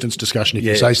about the distance discussion if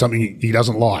you say something he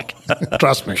doesn't like.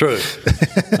 Trust me. True.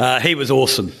 He was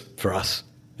awesome for us.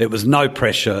 It was no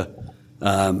pressure.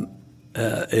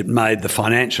 It made the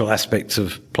financial aspects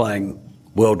of playing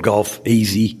world golf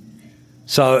easy.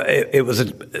 So it was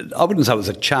I wouldn't say it was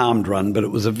a charmed run, but it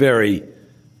was a very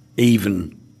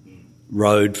even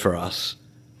road for us.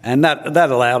 And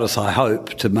that allowed us, I hope,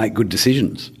 to make good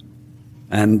decisions,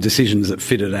 and decisions that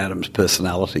fitted Adam's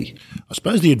personality. I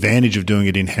suppose the advantage of doing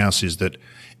it in-house is that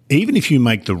even if you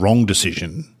make the wrong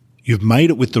decision, you've made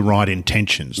it with the right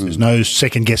intentions. There's no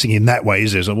second-guessing in that way,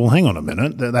 is there? So, well, hang on a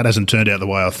minute, that hasn't turned out the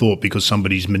way I thought because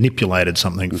somebody's manipulated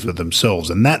something for themselves.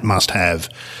 And that must have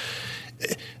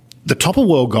 – the top of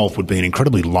world golf would be an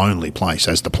incredibly lonely place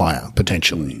as the player,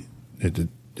 potentially.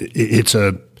 It's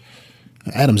a –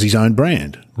 Adam's his own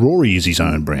brand. Rory is his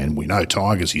own brand. We know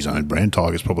Tiger's his own brand.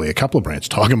 Tiger's probably a couple of brands.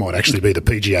 Tiger might actually be the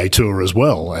PGA Tour as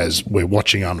well, as we're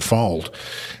watching unfold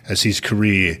as his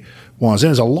career winds.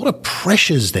 There's a lot of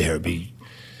pressures there.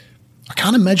 I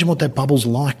can't imagine what that bubble's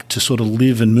like to sort of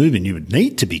live and move in. You would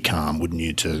need to be calm, wouldn't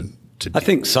you? I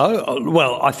think so.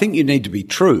 Well, I think you need to be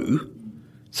true.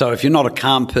 So if you're not a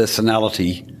calm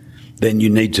personality, then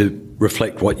you need to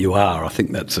reflect what you are. I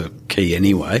think that's a key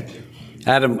anyway.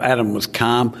 Adam was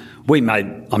calm.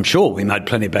 I'm sure we made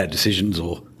plenty of bad decisions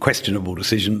or questionable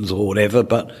decisions or whatever,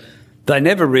 but they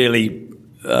never really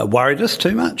worried us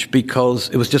too much because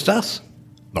it was just us.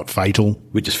 Not fatal.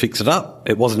 We just fixed it up.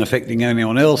 It wasn't affecting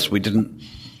anyone else. We didn't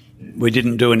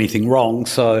do anything wrong.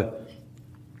 So,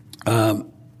 have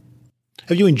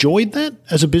you enjoyed that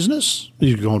as a business?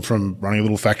 You've gone from running a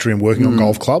little factory and working on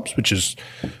golf clubs, which is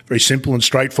very simple and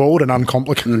straightforward and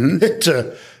uncomplicated,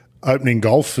 to opening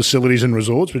golf facilities and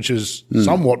resorts, which is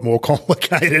somewhat more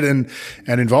complicated and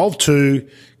involved, to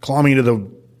climbing into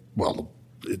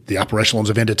the upper echelons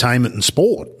of entertainment and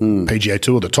sport, PGA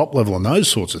Tour, the top level and those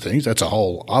sorts of things. That's a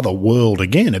whole other world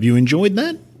again. Have you enjoyed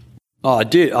that? Oh, I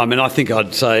did. I mean, I think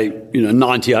I'd say,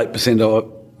 98%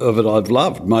 of it I've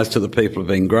loved. Most of the people have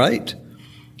been great.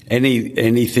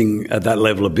 Anything at that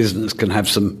level of business can have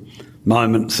some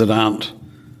moments that aren't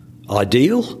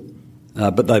ideal.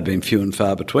 But they've been few and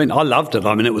far between. I loved it.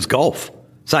 I mean, it was golf.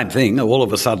 Same thing. All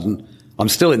of a sudden, I'm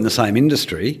still in the same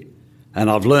industry and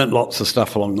I've learnt lots of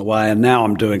stuff along the way, and now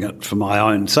I'm doing it for my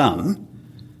own son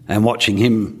and watching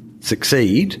him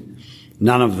succeed.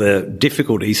 None of the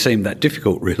difficulties seemed that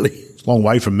difficult, really. It's a long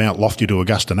way from Mount Lofty to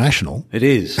Augusta National. It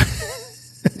is.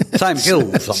 Same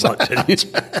hills, I might tell you.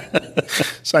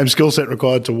 Same skill set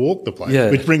required to walk the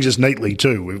place, which brings us neatly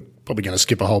too. We're probably going to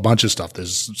skip a whole bunch of stuff.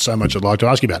 There's so much I'd like to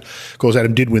ask you about. Of course,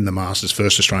 Adam did win the Masters,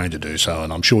 first Australian to do so,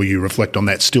 and I'm sure you reflect on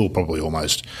that still probably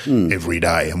almost every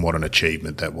day, and what an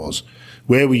achievement that was.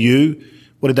 Where were you?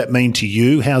 What did that mean to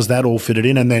you? How's that all fitted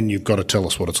in? And then you've got to tell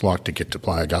us what it's like to get to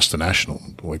play Augusta National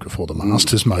the week before the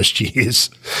Masters most years.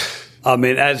 I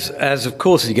mean, as of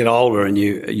course you get older and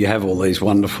you have all these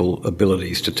wonderful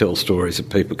abilities to tell stories that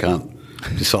people can't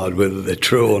decide whether they're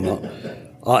true or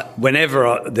not.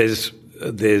 Whenever there's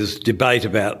debate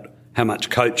about how much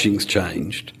coaching's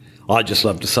changed, I just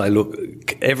love to say, look,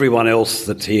 everyone else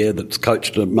that's here that's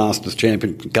coached a Masters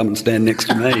champion can come and stand next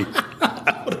to me.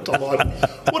 What a delight.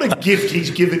 What a gift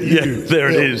he's given you. Yeah, there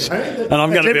it is. And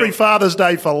I'm going to every Father's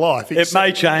Day for life. It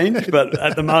may change, but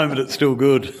at the moment it's still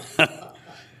good.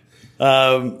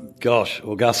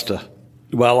 Augusta.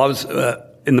 Well, I was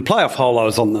in the playoff hole. I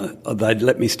was they'd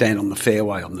let me stand on the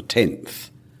fairway on the 10th.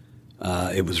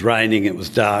 It was raining. It was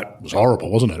dark. It was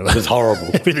horrible, wasn't it? It was horrible.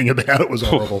 Everything about it was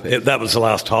horrible. That was the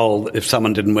last hole. If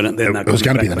someone didn't win it, then it was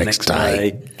going to be the next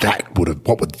day.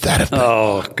 What would that have been?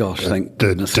 Oh gosh, thank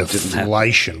goodness it didn't happen.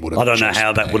 Deflation would have. I don't know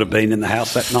how that would have been in the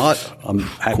house that night. I'm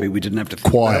happy we didn't have to.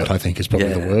 Quiet, I think, is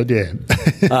probably the word. Yeah.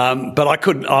 But I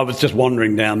couldn't. I was just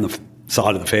wandering down the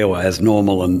side of the fairway as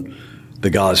normal, and the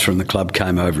guys from the club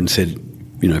came over and said,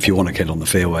 if you want to get on the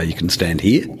fairway, you can stand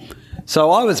here.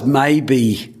 So I was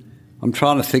maybe. I'm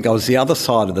trying to think. I was the other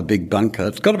side of the big bunker.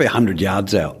 It's got to be 100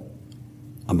 yards out.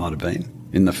 I might have been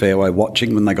in the fairway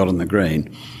watching when they got on the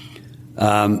green.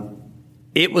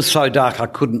 It was so dark I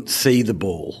couldn't see the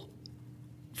ball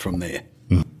from there.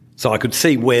 So I could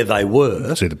see where they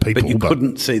were, see the people, but you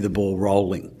couldn't see the ball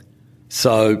rolling.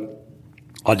 So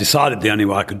I decided the only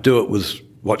way I could do it was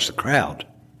watch the crowd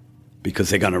because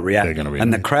they're going to react.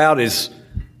 And the crowd is...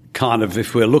 kind of,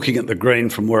 if we're looking at the green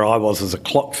from where I was as a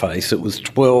clock face, it was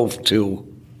 12 till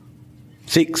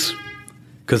 6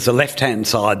 because the left-hand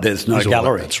side there's no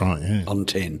gallery. That's right, yeah. On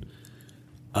 10.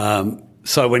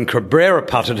 So when Cabrera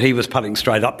putted, he was putting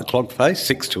straight up the clock face,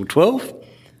 6 till 12.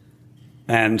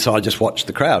 And so I just watched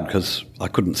the crowd because I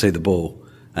couldn't see the ball.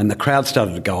 And the crowd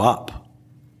started to go up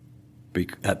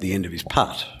at the end of his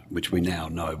putt, which we now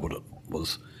know what it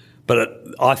was. But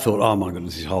I thought, oh, my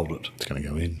goodness, he's hold it. It's going to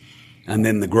go in. And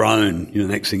then the groan, the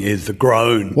next thing is the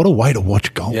groan. What a way to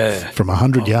watch golf from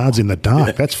 100 yards in the dark.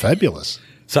 Yeah. That's fabulous.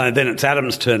 So then it's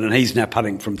Adam's turn and he's now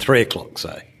putting from 3 o'clock,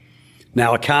 say.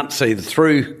 Now I can't see the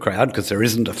through crowd because there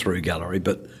isn't a through gallery,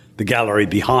 but the gallery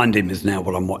behind him is now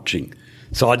what I'm watching.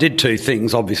 So I did 2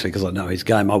 things, obviously, because I know his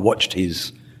game. I watched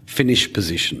his finish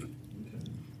position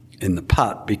in the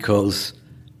putt because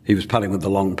he was putting with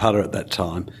the long putter at that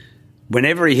time.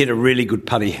 Whenever he hit a really good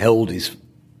putt, he held his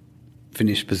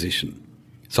finish position.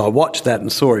 So I watched that and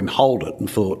saw him hold it and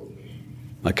thought,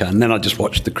 okay, and then I just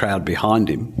watched the crowd behind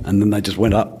him and then they just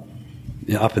went up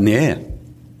in the air.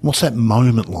 What's that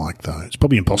moment like, though? It's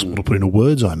probably impossible to put into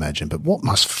words, I imagine, but what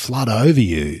must flood over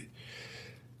you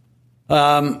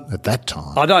at that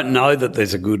time? I don't know that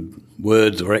there's a good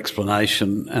words or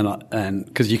explanation, and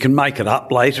because you can make it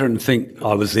up later and think,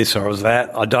 I was this or I was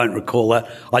that. I don't recall that.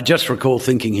 I just recall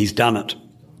thinking he's done it.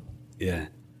 Yeah.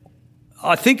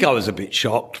 I think I was a bit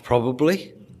shocked,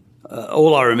 probably.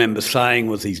 All I remember saying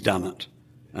was he's done it.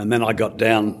 And then I got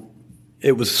down.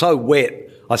 It was so wet.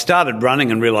 I started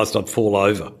running and realised I'd fall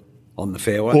over on the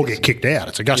fairway. Or get kicked out.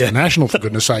 It's Augusta National, for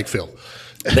goodness sake, Phil.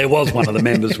 There was one of the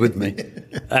members with me.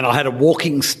 And I had a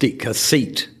walking stick, a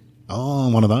seat. Oh,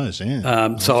 one of those,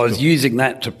 yeah. So I was using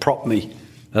that to prop me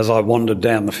as I wandered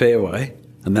down the fairway.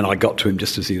 And then I got to him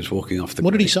just as he was walking off the green.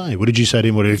 What did he say? What did you say to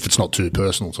him? What if it's not too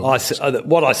personal?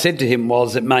 What I said to him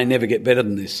was, it may never get better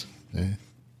than this. Yeah.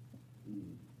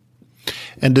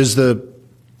 And does the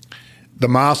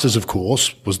Masters, of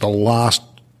course, was the last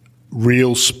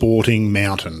real sporting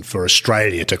mountain for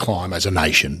Australia to climb as a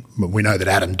nation. We know that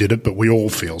Adam did it, but we all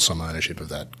feel some ownership of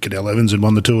that. Cadel Evans had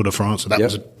won the Tour de France, so that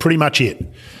was pretty much it.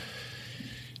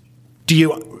 Do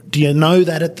you know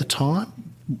that at the time?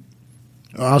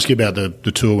 I'll ask you about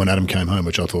the tour when Adam came home,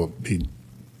 which I thought he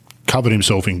covered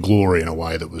himself in glory in a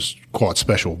way that was quite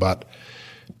special. But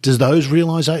does those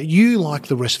realise you, like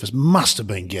the rest of us, must have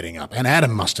been getting up, and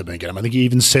Adam must have been getting up. I think he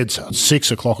even said so at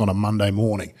 6 o'clock on a Monday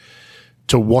morning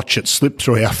to watch it slip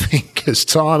through our fingers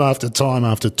time after time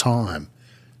after time.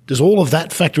 Does all of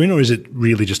that factor in, or is it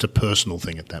really just a personal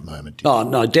thing at that moment? Oh,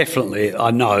 no, definitely.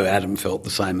 I know Adam felt the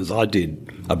same as I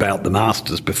did about the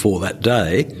Masters before that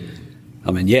day. I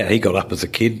mean, he got up as a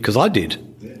kid because I did.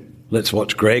 Yeah. Let's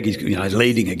watch Greg. He's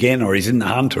leading again, or he's in the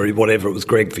hunt, or whatever. It was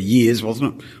Greg for years,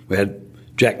 wasn't it? We had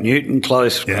Jack Newton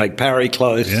close, Craig Parry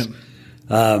close.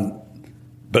 Yeah.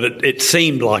 But it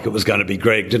seemed like it was going to be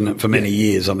Greg, didn't it, for many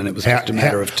years? I mean, it was just a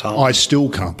matter of time. I still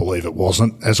can't believe it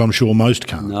wasn't, as I'm sure most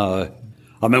can't. No.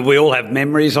 I mean, we all have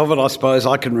memories of it, I suppose.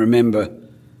 I can remember,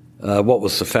 what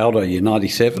was the Faldo year,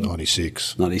 97?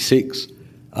 96.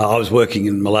 I was working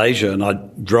in Malaysia and I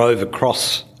drove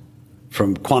across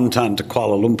from Kuantan to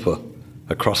Kuala Lumpur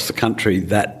across the country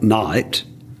that night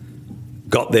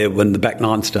got there when the back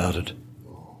nine started.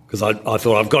 Because I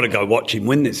thought, I've got to go watch him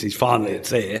win this. It's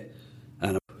there.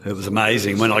 And it was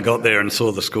amazing. When I got there and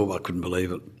saw the score, I couldn't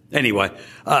believe it. Anyway,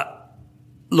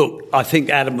 look, I think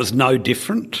Adam was no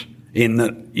different in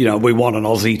that, we want an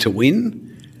Aussie to win.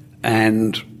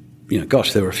 And,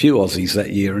 there were a few Aussies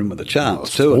that year in with a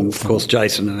chance too. And, of course,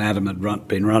 Jason and Adam had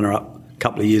been runner-up a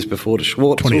couple of years before to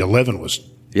Schwartz. 2011 was...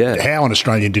 Yeah. How an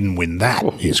Australian didn't win that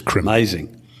is criminal.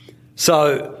 Amazing.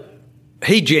 So...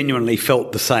 he genuinely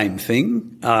felt the same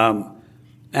thing.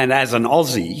 And as an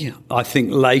Aussie, I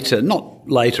think later, not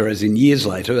later as in years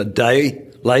later, a day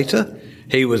later,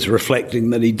 he was reflecting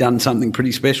that he'd done something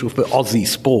pretty special for Aussie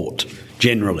sport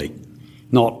generally.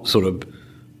 Not sort of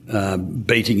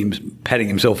patting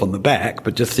himself on the back,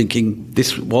 but just thinking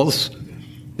this was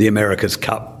the America's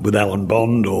Cup with Alan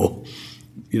Bond or...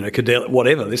 Cadell,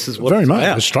 whatever. This is what very it's much.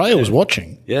 about. Australia was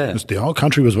watching. Yeah, the whole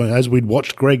country was, as we'd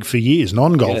watched Greg for years.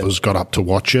 Non-golfers got up to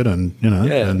watch it, and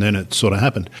and then it sort of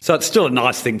happened. So it's still a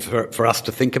nice thing for us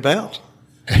to think about.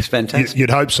 It's fantastic. You'd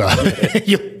hope so.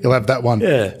 You'll have that one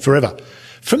forever.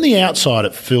 From the outside,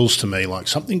 it feels to me like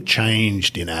something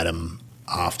changed in Adam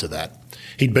after that.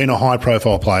 He'd been a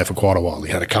high-profile player for quite a while.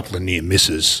 He had a couple of near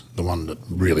misses. The one that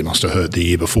really must have hurt the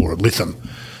year before at Lytham.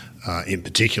 In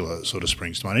particular, sort of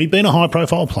springs to mind. He'd been a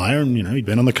high-profile player, and he'd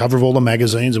been on the cover of all the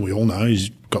magazines, and we all know he's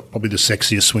got probably the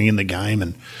sexiest swing in the game,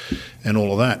 and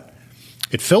all of that.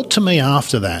 It felt to me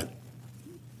after that,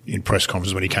 in press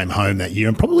conferences when he came home that year,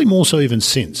 and probably more so even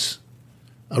since,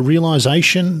 a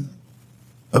realisation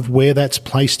of where that's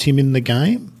placed him in the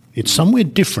game. It's somewhere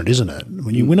different, isn't it?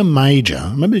 When you win a major,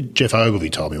 I remember Jeff Ogilvy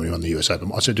told me when he won the US Open,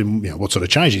 I said to him, what sort of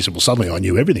change? He said, well, suddenly I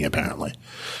knew everything, apparently.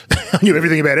 I knew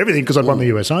everything about everything because I'd won the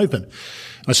US Open.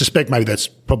 I suspect maybe that's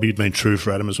probably been true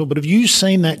for Adam as well. But have you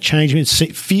seen that change? I mean,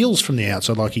 it feels from the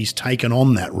outside like he's taken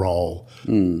on that role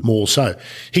more so.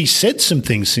 He's said some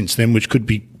things since then which could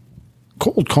be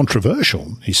called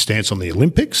controversial. His stance on the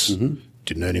Olympics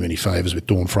didn't earn him any favours with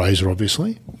Dawn Fraser,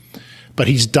 obviously. But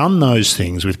he's done those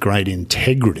things with great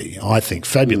integrity, I think,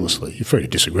 fabulously. You're free to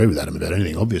disagree with Adam about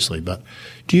anything, obviously, but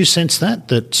do you sense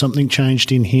that something changed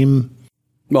in him?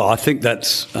 Well, I think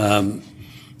that's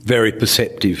very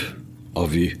perceptive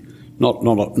of you. Not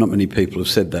many people have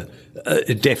said that.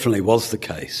 It definitely was the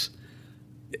case.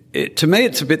 To me,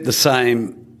 it's a bit the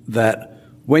same that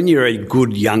when you're a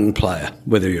good young player,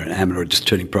 whether you're an amateur or just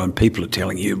turning pro, and people are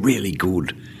telling you, you're really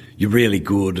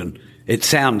good, and it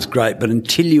sounds great, but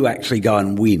until you actually go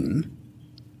and win,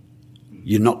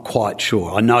 you're not quite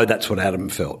sure. I know that's what Adam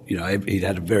felt. He'd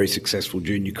had a very successful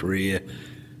junior career,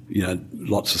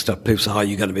 lots of stuff. People say,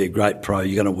 you're going to be a great pro,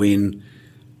 you're going to win.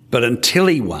 But until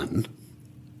he won,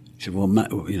 he said, well,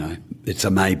 it's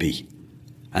a maybe.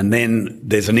 And then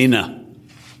there's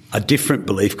a different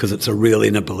belief because it's a real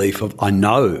inner belief of, I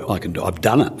know I can do it, I've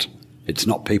done it. It's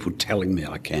not people telling me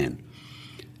I can.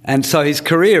 And so his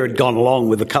career had gone along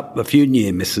with a few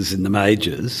near misses in the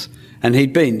majors, and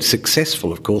he'd been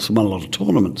successful, of course, and won a lot of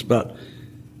tournaments, but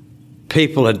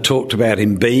people had talked about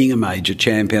him being a major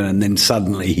champion, and then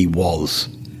suddenly he was,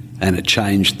 and it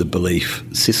changed the belief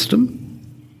system.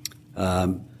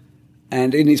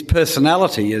 And in his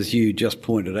personality, as you just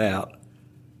pointed out,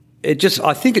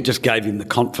 I think it just gave him the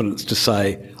confidence to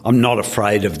say, I'm not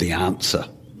afraid of the answer.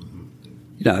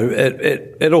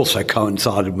 It also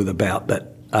coincided with about that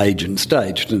age and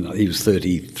stage, didn't it? He was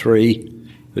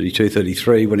 32,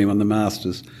 33 when he won the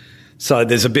Masters. So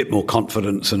there's a bit more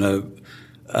confidence and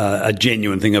a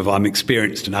genuine thing of, I'm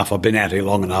experienced enough, I've been out here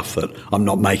long enough that I'm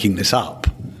not making this up.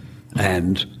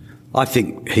 And I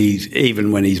think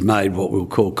even when he's made what we'll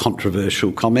call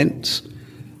controversial comments,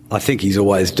 I think he's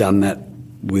always done that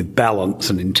with balance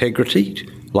and integrity.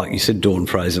 Like you said, Dawn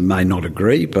Fraser may not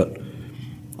agree, but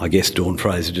I guess Dawn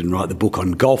Fraser didn't write the book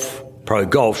on golf, pro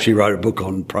golf. She wrote a book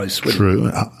on pro swimming.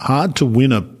 True. Hard to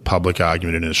win a public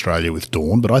argument in Australia with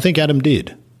Dawn, but I think Adam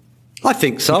did. I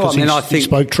think so. Because I think he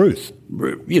spoke truth.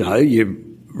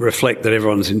 You reflect that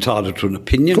everyone's entitled to an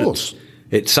opinion. Of course.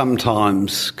 It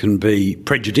sometimes can be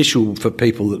prejudicial for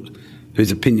people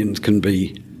whose opinions can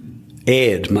be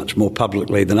aired much more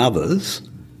publicly than others,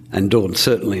 and Dawn's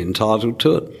certainly entitled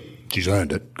to it. She's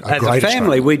earned it. As a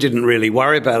family, we didn't really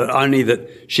worry about it, only that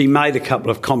she made a couple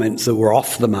of comments that were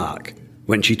off the mark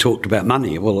when she talked about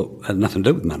money. Well, it had nothing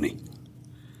to do with money.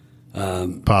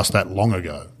 Past that long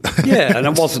ago. Yeah, and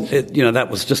it wasn't, that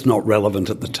was just not relevant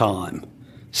at the time.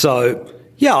 So,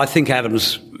 yeah, I think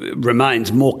Adams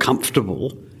remains more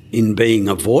comfortable in being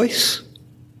a voice,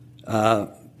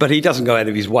 but he doesn't go out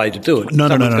of his way to do it.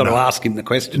 Someone's got to ask him the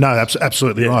question. No, that's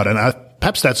absolutely right. And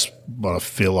perhaps that's what I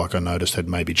feel like I noticed had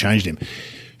maybe changed him.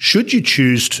 Should you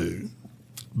choose to,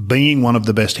 being one of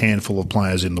the best handful of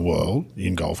players in the world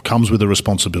in golf comes with a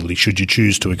responsibility should you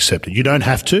choose to accept it. You don't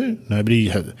have to.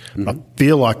 I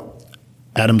feel like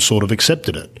Adam sort of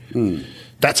accepted it.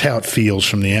 That's how it feels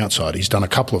from the outside. He's done a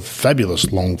couple of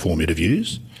fabulous long-form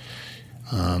interviews.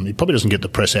 He probably doesn't get the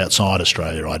press outside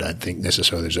Australia, I don't think,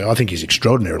 necessarily. I think he's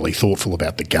extraordinarily thoughtful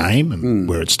about the game and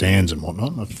where it stands and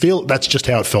whatnot. I feel that's just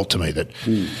how it felt to me, that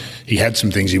he had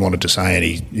some things he wanted to say and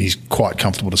he's quite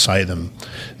comfortable to say them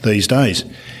these days.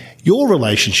 Your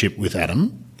relationship with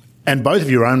Adam and both of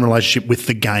your own relationship with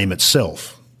the game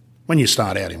itself. When you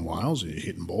start out in Wales, you're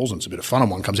hitting balls and it's a bit of fun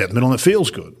and one comes out in the middle and it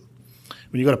feels good.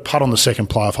 When you've got a putt on the second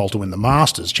playoff hole to win the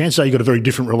Masters, chances are you've got a very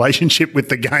different relationship with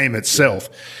the game itself.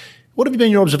 What have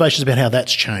been your observations about how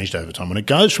that's changed over time when it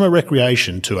goes from a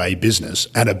recreation to a business,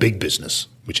 and a big business,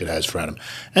 which it has for Adam?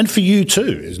 And for you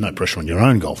too. There's no pressure on your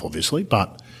own golf, obviously,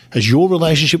 but has your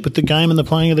relationship with the game and the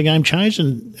playing of the game changed,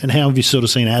 and how have you sort of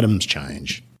seen Adam's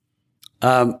change?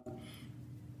 I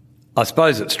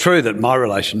suppose it's true that my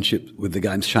relationship with the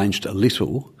game's changed a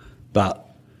little,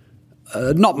 but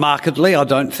not markedly, I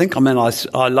don't think. I mean,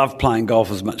 I love playing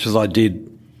golf as much as I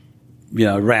did,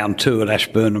 round 2 at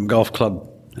Ashburnham Golf Club.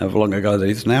 However long ago that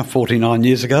is now, 49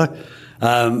 years ago.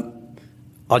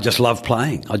 I just love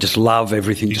playing. I just love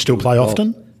everything. Do you still play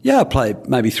often? Yeah, I play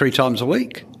maybe 3 times a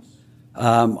week.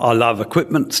 I love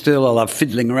equipment still. I love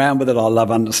fiddling around with it. I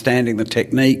love understanding the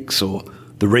techniques or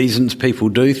the reasons people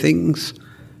do things.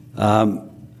 So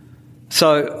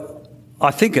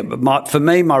I think for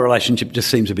me, my relationship just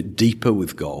seems a bit deeper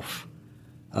with golf.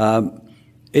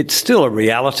 It's still a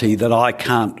reality that I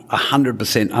can't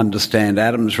 100% understand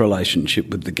Adam's relationship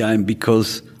with the game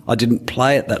because I didn't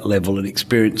play at that level and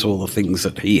experience all the things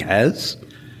that he has.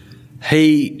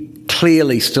 He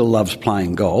clearly still loves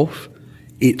playing golf.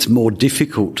 It's more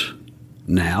difficult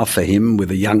now for him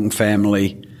with a young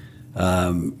family.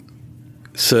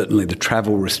 Certainly the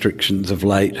travel restrictions of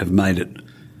late have made it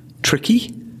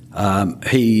tricky.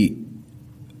 He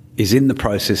is in the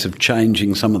process of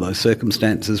changing some of those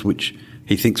circumstances which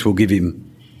he thinks will give him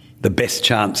the best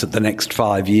chance at the next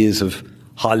 5 years of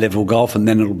high-level golf, and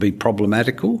then it'll be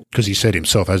problematical. Because he said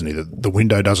himself, hasn't he, that the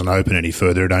window doesn't open any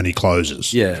further, it only closes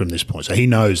from this point. So he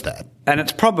knows that. And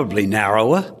it's probably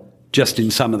narrower, just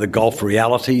in some of the golf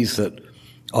realities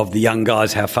of the young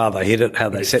guys, how far they hit it, how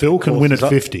they set Phil can win at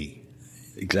 50.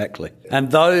 Exactly.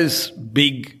 And those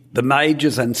the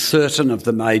majors and certain of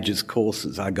the majors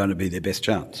courses are going to be their best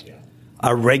chance. Yeah.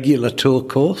 A regular tour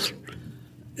course,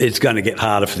 it's going to get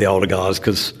harder for the older guys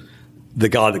because the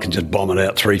guy that can just bomb it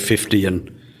out 350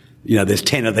 and, there's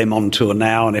 10 of them on tour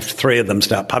now, and if 3 of them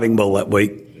start putting well that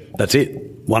week, that's it.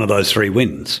 One of those 3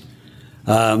 wins.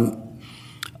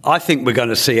 I think we're going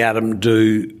to see Adam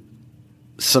do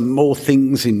some more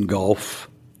things in golf,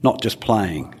 not just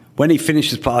playing. When he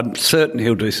finishes, I'm certain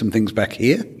he'll do some things back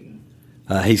here.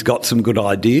 He's got some good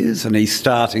ideas and he's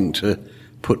starting to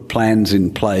put plans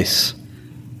in place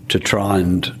to try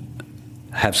and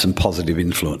have some positive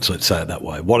influence, let's say it that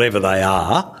way. Whatever they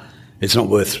are, it's not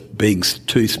worth being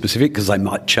too specific because they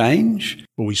might change.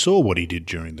 Well, we saw what he did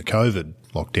during the COVID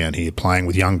lockdown here, playing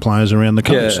with young players around the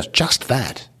coast. Yeah. Just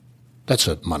that. That's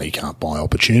a money can't buy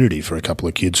opportunity for a couple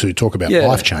of kids who talk about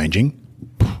life-changing.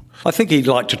 I think he'd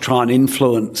like to try and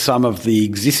influence some of the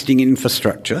existing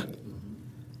infrastructure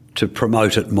to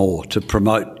promote it more, to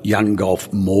promote young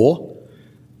golf more.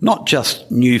 Not just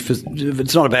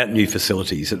it's not about new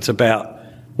facilities, it's about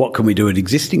what can we do at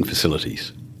existing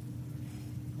facilities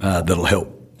that'll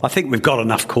help. I think we've got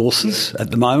enough courses at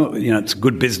the moment. It's a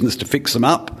good business to fix them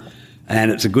up,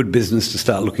 and it's a good business to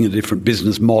start looking at a different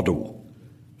business model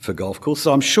for golf courses.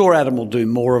 So I'm sure Adam will do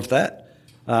more of that.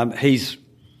 His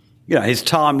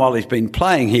time while he's been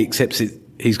playing, he accepts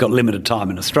he's got limited time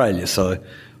in Australia. So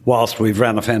whilst we've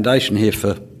run a foundation here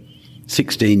for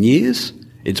 16 years,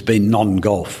 it's been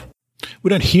non-golf. We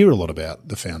don't hear a lot about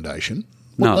the foundation.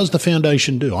 What does the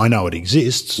foundation do? I know it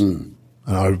exists, and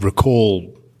I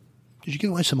recall, did you give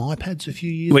away some iPads a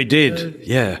few years ago? We did,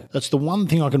 yeah. That's the one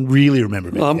thing I can really remember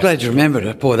about. Well, I'm glad you remembered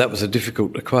it. Boy, that was a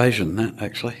difficult equation, that,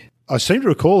 actually. I seem to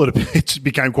recall that it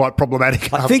became quite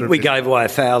problematic. I think we gave away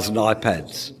 1,000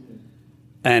 iPads,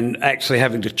 and actually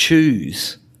having to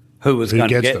choose who was going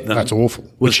to get them. That's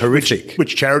awful. Was horrific.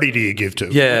 Which charity do you give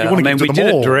to? Yeah, we did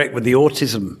it direct with the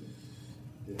autism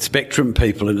spectrum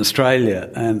people in Australia,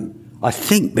 and I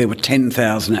think there were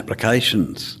 10,000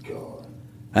 applications.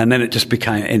 And then it just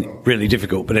became really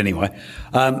difficult. But anyway,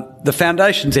 the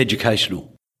foundation's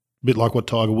educational. A bit like what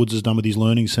Tiger Woods has done with his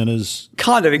learning centres.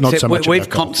 Kind of, except we've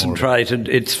concentrated.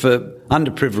 It's for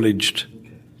underprivileged,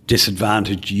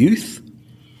 disadvantaged youth.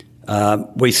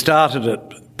 We started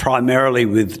it primarily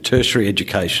with tertiary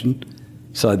education,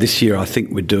 So this year I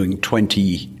think we're doing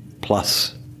 20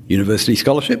 plus university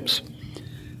scholarships.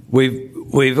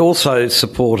 We've also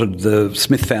supported the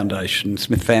Smith Foundation,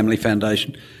 Smith Family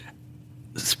Foundation,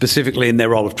 specifically in their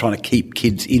role of trying to keep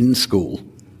kids in school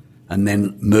and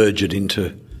then merge it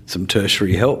into some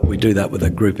tertiary help. We do that with a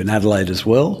group in Adelaide as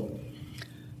well.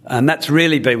 And that's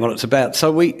really been what it's about.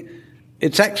 So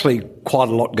it's actually quite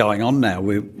a lot going on now.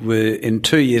 We're in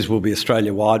 2 years we'll be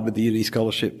Australia-wide with the uni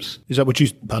scholarships. Is that what you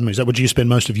spend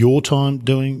most of your time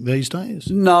doing these days?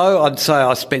 No, I'd say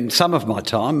I spend some of my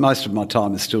time. Most of my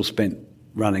time is still spent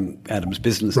running Adam's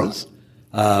businesses.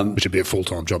 Right. Which would be a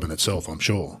full-time job in itself, I'm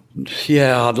sure.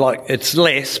 Yeah, it's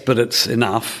less, but it's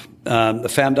enough.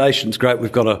 The foundation's great.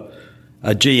 We've got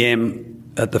a GM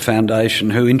at the foundation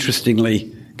who,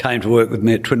 interestingly, came to work with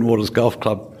me at Twin Waters Golf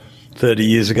Club 30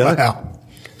 years ago. Wow.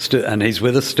 And he's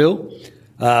with us still.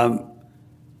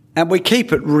 And we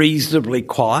keep it reasonably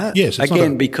quiet. Yes,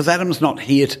 again, because Adam's not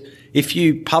here if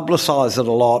you publicise it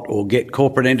a lot or get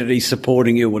corporate entities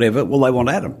supporting you or whatever, well, they want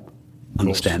Adam.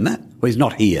 Understand that? Well, he's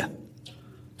not here.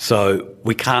 So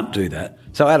we can't do that.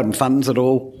 So Adam funds it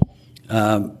all.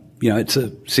 It's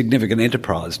a significant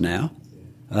enterprise now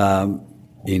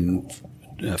in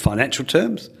financial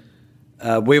terms.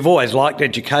 We've always liked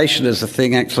education as a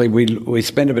thing. Actually, we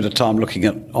spent a bit of time looking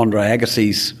at Andre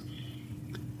Agassi's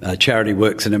charity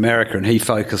works in America, and he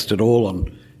focused it all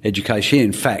on education. He,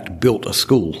 in fact, built a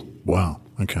school. Wow,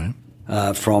 okay.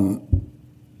 From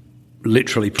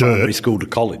literally primary school to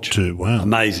college. Wow.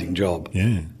 Amazing job.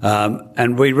 Yeah.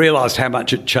 And we realised how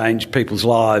much it changed people's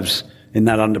lives in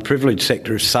that underprivileged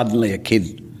sector if suddenly a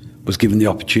kid was given the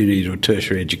opportunity to a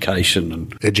tertiary education.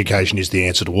 And education is the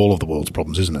answer to all of the world's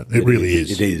problems, isn't it? It really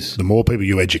is. It is. The more people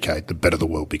you educate, the better the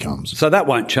world becomes. So that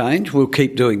won't change. We'll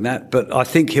keep doing that. But I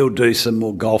think he'll do some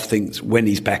more golf things when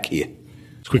he's back here.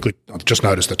 Quickly, I've just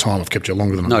noticed the time. I've kept you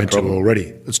longer than I meant to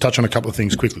already. Let's touch on a couple of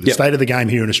things quickly. The state of the game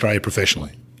here in Australia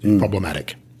professionally,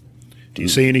 problematic. Do you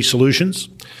see any solutions?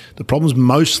 The problems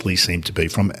mostly seem to be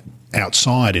from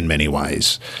outside in many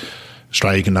ways.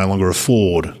 Australia can no longer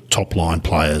afford top-line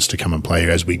players to come and play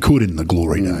here as we could in the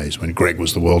glory days when Greg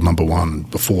was the world number one,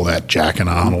 before that Jack and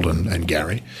Arnold and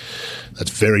Gary.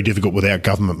 That's very difficult without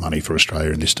government money for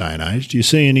Australia in this day and age. Do you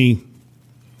see any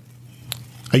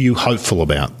 – are you hopeful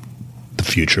about the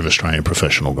future of Australian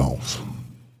professional golf?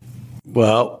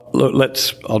 Well, look,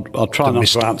 I'll try not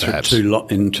to answer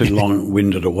it in too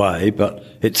long-winded a way, but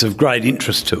it's of great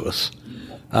interest to us.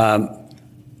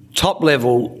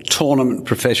 Top-level tournament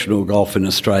professional golf in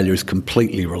Australia is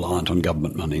completely reliant on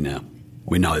government money now.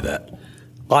 We know that.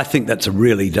 I think that's a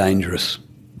really dangerous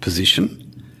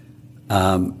position.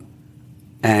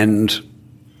 And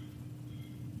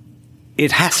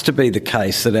it has to be the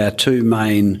case that our two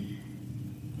main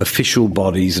official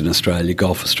bodies in Australia,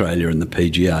 Golf Australia and the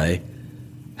PGA,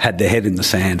 had their head in the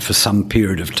sand for some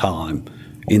period of time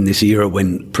in this era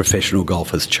when professional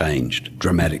golf has changed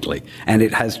dramatically. And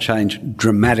it has changed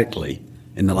dramatically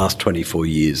in the last 24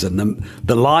 years. And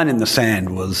the line in the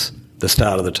sand was the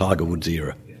start of the Tiger Woods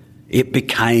era. It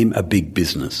became a big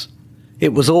business.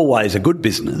 It was always a good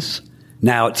business.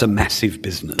 Now it's a massive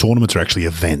business. Tournaments are actually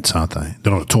events, aren't they?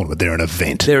 They're not a tournament, they're an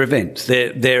event. They're events.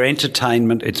 They're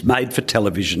entertainment. It's made for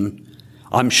television.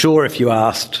 I'm sure if you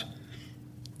asked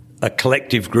a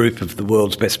collective group of the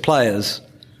world's best players,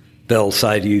 they'll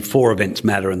say to you 4 events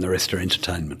matter and the rest are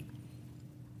entertainment.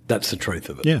 That's the truth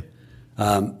of it. Yeah.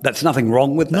 That's nothing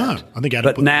wrong with that. No, I think Adam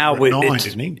but put now it at 9,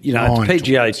 didn't he? The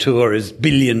PGA Tour is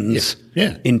billions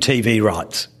in TV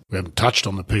rights. We haven't touched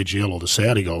on the PGL or the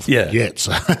Saudi golf yet.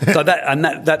 So,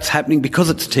 that's happening because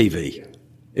it's TV.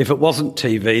 If it wasn't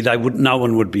TV, no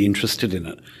one would be interested in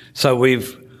it. So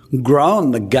we've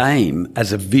grown the game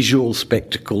as a visual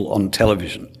spectacle on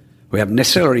television. We haven't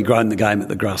necessarily grown the game at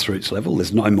the grassroots level.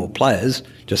 There's no more players.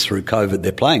 Just through COVID,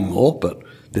 they're playing more, but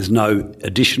there's no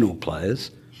additional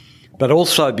players. But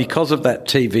also because of that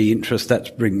TV interest,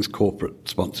 that brings corporate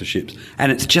sponsorships.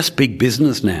 And it's just big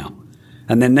business now.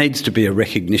 And there needs to be a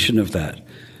recognition of that.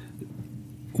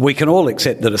 We can all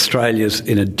accept that Australia's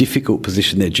in a difficult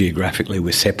position there geographically.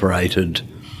 We're separated.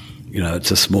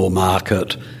 It's a small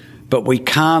market. But we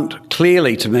can't,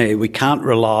 clearly to me, we can't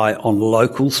rely on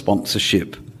local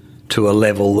sponsorship to a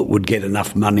level that would get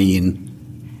enough money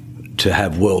in to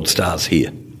have world stars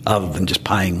here, other than just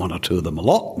paying 1 or 2 of them a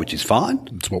lot, which is fine.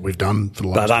 It's what we've done for the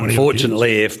last 20 years. But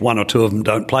unfortunately, if 1 or 2 of them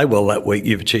don't play well that week,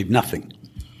 you've achieved nothing.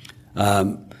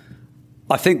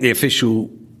 I think the official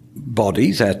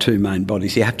bodies, our 2 main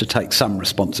bodies, you have to take some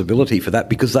responsibility for that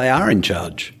because they are in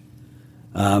charge.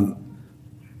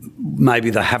 Maybe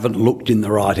they haven't looked in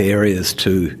the right areas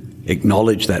to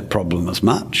acknowledge that problem as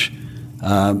much.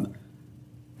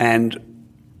 And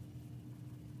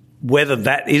whether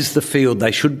that is the field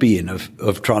they should be in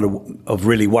of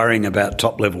really worrying about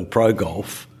top-level pro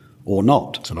golf or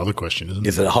not. It's another question, isn't it?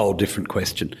 Is a whole different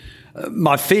question.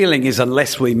 My feeling is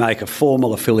unless we make a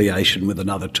formal affiliation with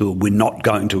another tour, we're not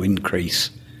going to increase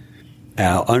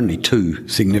our only 2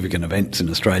 significant events in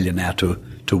Australia now to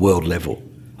world level.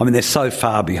 I mean, they're so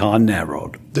far behind now,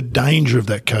 Rod. The danger of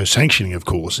that co-sanctioning, of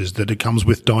course, is that it comes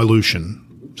with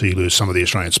dilution. So you lose some of the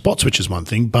Australian spots, which is one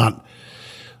thing. But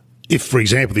if, for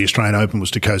example, the Australian Open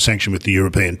was to co-sanction with the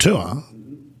European Tour,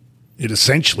 it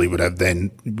essentially would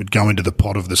go into the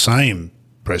pot of the same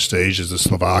prestige as the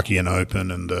Slovakian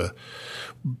Open and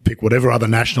pick whatever other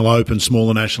national open,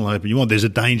 smaller national open you want. There's a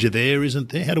danger there, isn't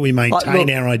there? How do we maintain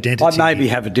our identity? I maybe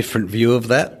have a different view of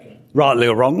that, rightly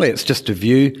or wrongly. It's just a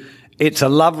view. It's a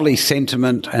lovely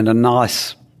sentiment and a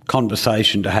nice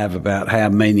conversation to have about how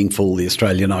meaningful the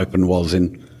Australian Open was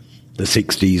in the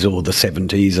 60s or the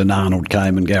 70s, and Arnold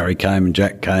came and Gary came and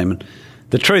Jack came. And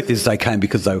the truth is they came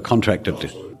because they were contracted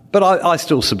to. But I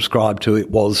still subscribe to it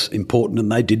was important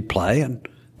and they did play.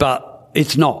 But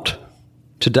it's not.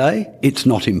 Today, it's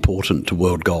not important to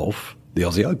world golf, the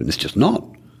Aussie Open. It's just not.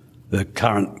 The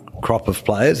current crop of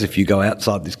players, if you go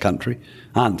outside this country,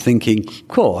 aren't thinking,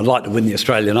 cool, I'd like to win the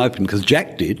Australian Open because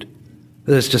Jack did.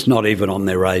 It's just not even on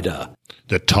their radar.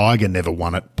 The Tiger never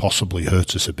won it possibly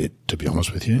hurts us a bit, to be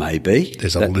honest with you. Maybe.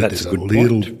 There's a little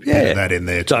bit of that in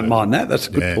there too. Don't mind that. That's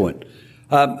a good point.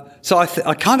 So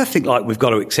I kind of think like we've got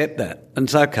to accept that and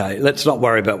say, okay, let's not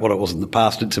worry about what it was in the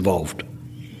past. It's evolved.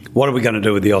 What are we going to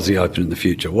do with the Aussie Open in the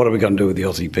future? What are we going to do with the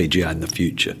Aussie PGA in the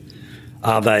future?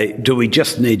 Do we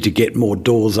just need to get more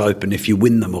doors open if you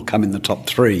win them or come in the top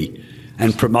 3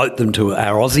 and promote them to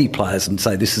our Aussie players and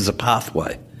say this is a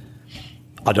pathway?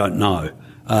 I don't know.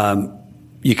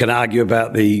 You can argue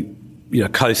about the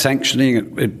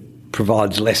co-sanctioning. It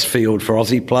provides less field for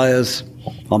Aussie players.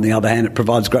 On the other hand, it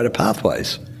provides greater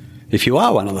pathways if you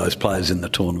are one of those players in the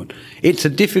tournament. It's a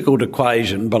difficult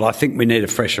equation, but I think we need a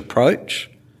fresh approach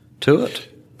to it.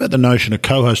 But the notion, a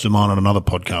co-host of mine on another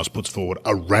podcast puts forward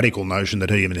a radical notion that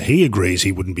he agrees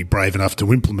he wouldn't be brave enough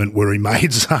to implement where he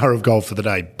made Tsar of Golf for the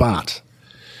day. But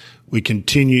we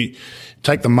continue.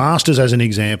 Take the Masters as an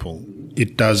example.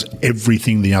 It does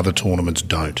everything the other tournaments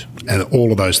don't. And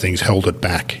all of those things held it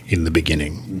back in the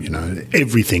beginning.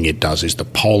 Everything it does is the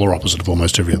polar opposite of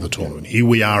almost every other tournament. Here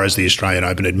we are as the Australian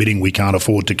Open admitting we can't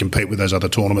afford to compete with those other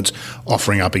tournaments,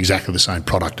 offering up exactly the same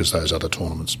product as those other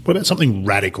tournaments. What about something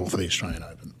radical for the Australian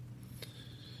Open?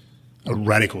 A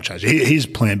radical change. His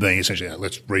plan being essentially,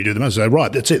 let's redo the Masters. So,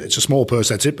 right, that's it. It's a small purse,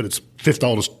 that's it, but it's fifth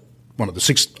oldest, one of the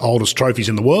 6th oldest trophies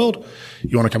in the world.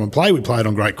 You want to come and play? We play it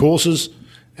on great courses.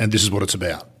 And this is what it's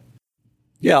about.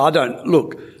 Yeah,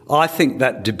 I think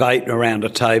that debate around a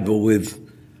table with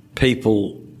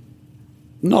people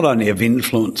not only of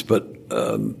influence but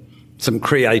some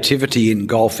creativity in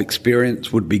golf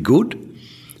experience would be good.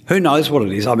 Who knows what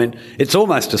it is? I mean, it's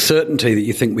almost a certainty that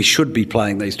you think we should be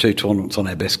playing these 2 tournaments on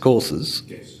our best courses.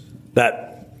 Yes.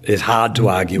 That is hard to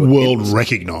argue against.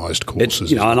 World-recognised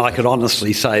courses. And I could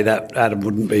honestly say that Adam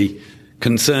wouldn't be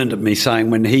concerned at me saying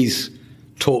when he's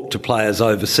talk to players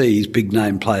overseas,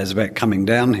 big-name players, about coming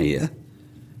down here,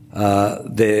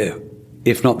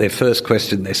 if not their first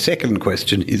question, their second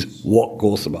question is, what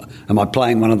course am I? Am I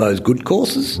playing one of those good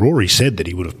courses? Rory said that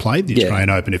he would have played the Australian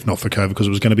Open if not for COVID because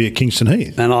it was going to be at Kingston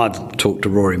Heath. And I've talked to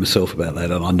Rory myself about that,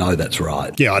 and I know that's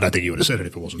right. Yeah, I don't think he would have said it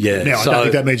if it wasn't. Yeah, now, I don't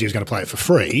think that means he was going to play it for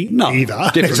free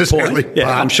either. Different point. Yeah,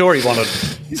 I'm sure he wanted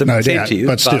some incentive. Doubt,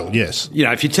 but still, yes.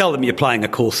 If you tell them you're playing a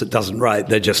course that doesn't rate,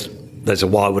 there's a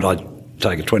why would I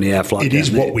take a 20-hour flight It down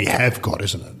is there. What we have got,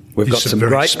 isn't it? We've got some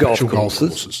great golf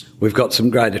courses. We've got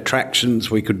some great attractions.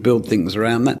 We could build things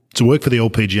around that. It's a work for the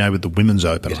LPGA with the Women's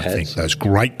Open, I think. Those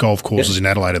great golf courses in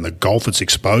Adelaide, and the golf that's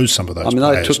exposed some of those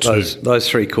players they took those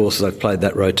 3 courses. They've played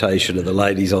that rotation of the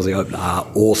Ladies Aussie Open are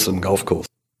awesome golf courses.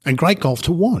 And great golf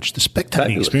to watch. The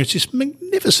spectating experience is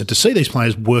magnificent to see these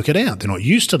players work it out. They're not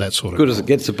used to that sort of good golf. As it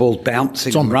gets, the ball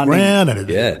bouncing, it's on and running. The ground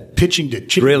and pitching to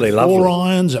chip really 4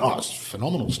 irons. Oh, it's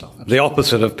phenomenal stuff. Absolutely. The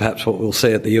opposite of perhaps what we'll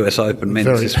see at the US Open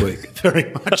men's this week.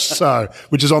 Very much so,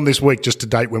 which is on this week just to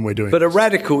date when we're doing But this. A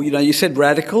radical, you said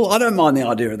radical. I don't mind the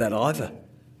idea of that either.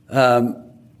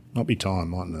 Might be time,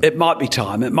 mightn't it? It might be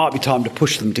time. It might be time to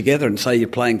push them together and say you're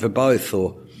playing for both,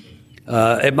 or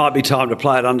it might be time to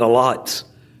play it under lights.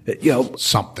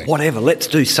 Something. Whatever. Let's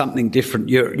do something different.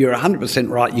 You're 100%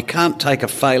 right. You can't take a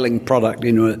failing product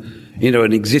into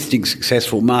an existing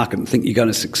successful market and think you're going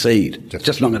to succeed. Definitely. It's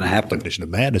just not going to happen. Definition of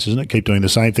madness, isn't it? Keep doing the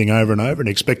same thing over and over and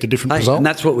expect a different result. And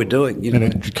that's what we're doing. And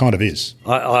it kind of is.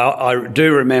 I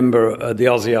do remember the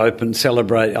Aussie Open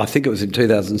I think it was in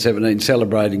 2017,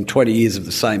 celebrating 20 years of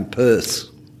the same purse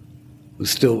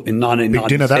was still in 1997. Big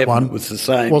dinner, that one. It was the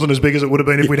same. Wasn't as big as it would have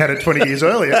been if we'd had it 20 years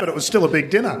earlier, but it was still a big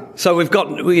dinner. So we've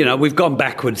gone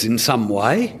backwards in some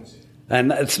way.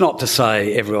 And it's not to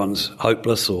say everyone's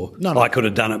hopeless or I could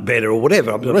have done it better or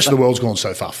whatever. The rest of the world's gone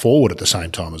so far forward at the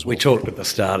same time as well. We talked at the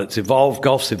start. It's evolved.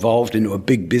 Golf's evolved into a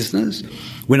big business.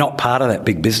 We're not part of that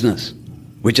big business.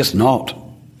 We're just not.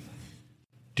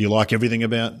 Do you like everything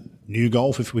about new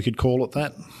golf, if we could call it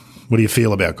that? What do you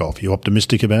feel about golf? Are you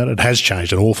optimistic about it? It has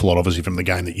changed an awful lot, obviously, from the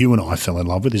game that you and I fell in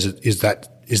love with. Is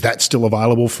that still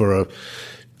available for a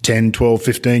 10, 12,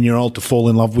 15-year-old to fall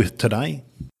in love with today?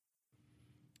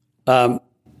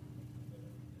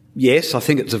 Yes, I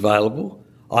think it's available.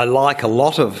 I like a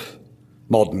lot of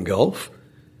modern golf.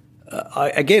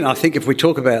 I think if we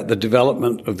talk about the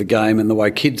development of the game and the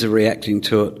way kids are reacting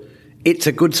to it, it's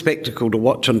a good spectacle to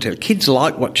watch on television. Kids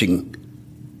like watching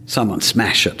someone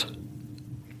smash it.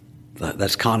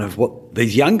 That's kind of what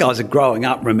these young guys are growing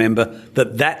up. Remember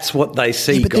that's what they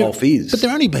see golf is. But they're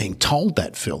only being told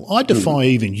that, Phil. I defy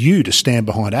even you to stand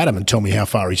behind Adam and tell me how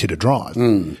far he's hit a drive,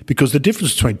 because the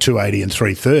difference between 280 and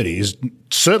 330 is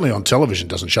certainly on television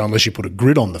doesn't show unless you put a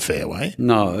grid on the fairway.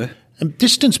 No. And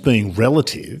distance being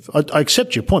relative, I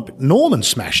accept your point, but Norman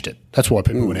smashed it. That's why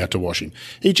people went out to watch him.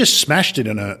 He just smashed it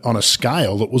on a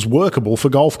scale that was workable for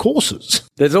golf courses.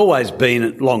 There's always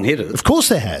been long hitters. Of course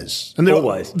there has. And there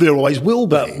always will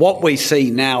be. But what we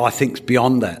see now, I think, is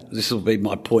beyond that. This will be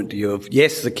my point to you of,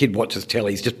 yes, the kid watches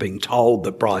telly, he's just being told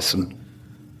that Bryson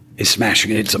is smashing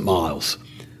it, it's at miles.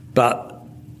 But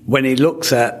when he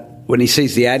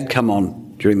sees the ad come on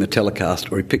during the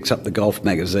telecast, or he picks up the golf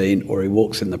magazine, or he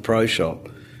walks in the pro shop,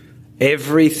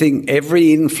 every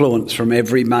influence from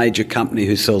every major company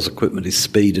who sells equipment is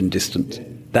speed and distance.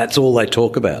 That's all they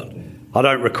talk about. I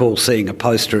don't recall seeing a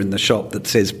poster in the shop that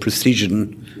says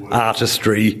precision,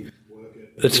 artistry.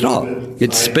 It's not.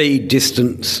 It's speed,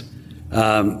 distance,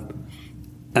 and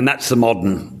that's the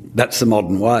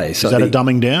modern way. So is that a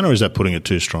dumbing down, or is that putting it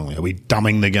too strongly? Are we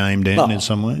dumbing the game down in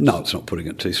some ways? No, it's not putting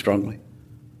it too strongly.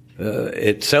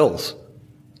 It sells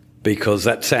because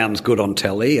that sounds good on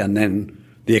telly, and then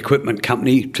the equipment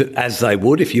company, as they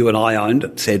would if you and I owned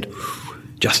it, said,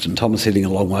 Justin Thomas hitting a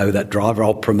long way with that driver,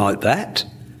 I'll promote that.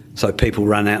 So people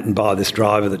run out and buy this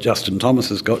driver that Justin Thomas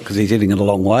has got because he's hitting it a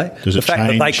long way. The fact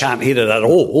that they can't hit it at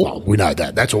all, well, we know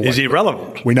that's always is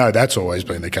irrelevant. We know that's always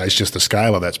been the case. Just the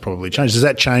scale of that's probably changed. Does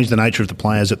that change the nature of the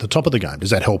players at the top of the game?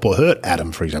 Does that help or hurt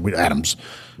Adam, for example? Adam's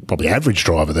probably average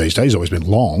driver these days. He's always been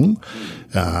long.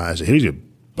 He's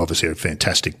obviously a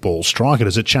fantastic ball striker.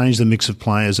 Does it change the mix of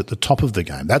players at the top of the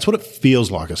game? That's what it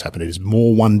feels like has happened. It is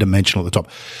more one-dimensional at the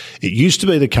top. It used to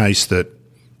be the case that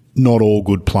not all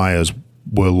good players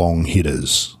were long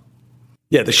hitters.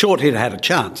 Yeah, the short hitter had a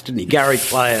chance, didn't he? Gary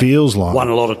Player won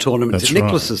a lot of tournaments in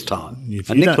Nicklaus's time.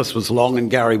 And Nicklaus was long and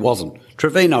Gary wasn't.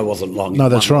 Trevino wasn't long. No,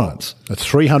 that's right. A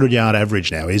 300-yard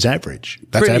average now is average.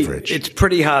 That's average. It's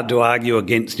pretty hard to argue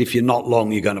against. If you're not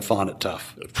long, you're going to find it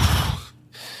tough.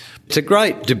 It's a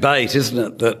great debate, isn't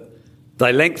it, that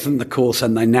they lengthen the course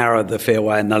and they narrow the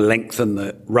fairway and they lengthen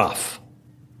the rough.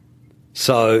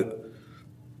 So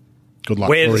good luck.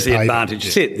 Where does the advantage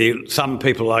sit? Some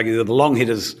people argue that the long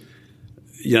hitters,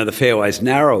 the fairway's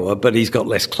narrower, but he's got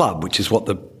less club, which is what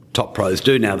the top pros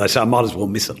do now. They say, I might as well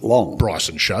miss it long.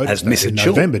 Bryson showed as us in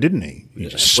November, didn't he? He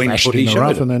just smashed it in the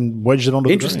rough and then wedged it onto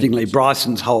the green. Interestingly,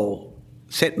 Bryson's whole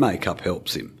set makeup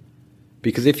helps him,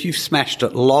 because if you've smashed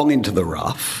it long into the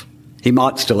rough, he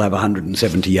might still have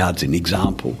 170 yards in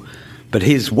example, but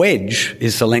his wedge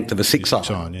is the length of a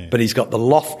six-iron. Yeah. But he's got the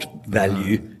loft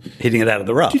value hitting it out of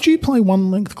the rough. Did you play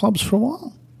one-length clubs for a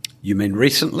while? You mean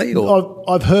recently? Or?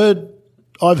 I've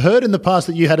heard in the past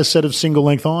that you had a set of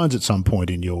single-length irons at some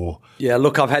point in your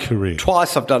I've had career.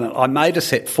 Twice I've done it. I made a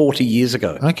set 40 years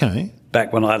ago. Okay.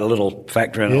 Back when I had a little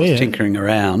factory and I was tinkering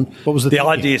around. What was the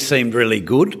idea seemed really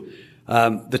good.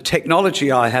 The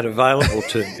technology I had available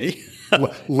to me...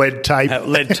 lead tape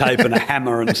and a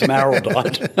hammer and some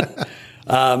araldite.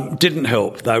 Didn't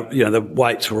help. The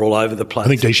weights were all over the place. I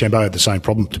think DeChambeau had the same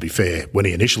problem, to be fair, when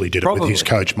he initially did it with his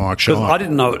coach, Mike Shire. I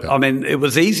didn't know. I mean, it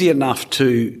was easy enough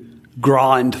to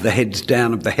grind the heads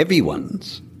down of the heavy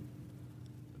ones,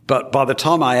 but by the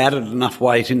time I added enough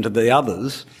weight into the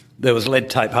others, there was lead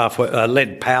powder halfway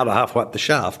up the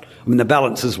shaft. I mean, the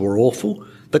balances were awful.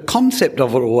 The concept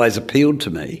of it always appealed to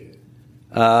me.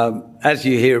 As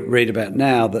you read about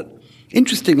now, that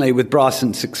interestingly with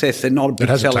Bryson's success, they're not a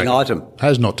big selling item.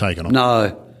 Has not taken off.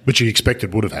 No. Which you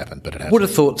expected would have happened, but it hasn't. Would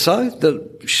have thought so.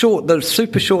 The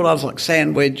super short, I was like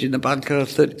sand wedge in the bunker,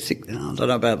 36. I don't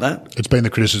know about that. It's been the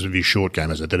criticism of your short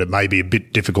game, isn't it? That it may be a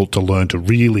bit difficult to learn to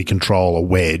really control a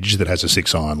wedge that has a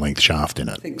 6-iron length shaft in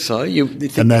it. I think so. You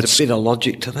think there's a bit of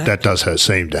logic to that? That does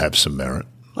seem to have some merit.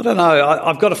 I don't know.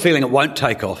 I've got a feeling it won't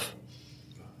take off.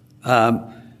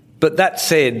 But that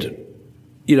said,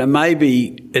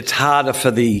 maybe it's harder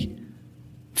for the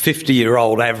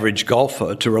 50-year-old average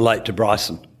golfer to relate to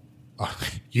Bryson.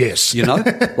 Yes. Is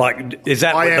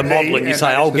that with the modelling? You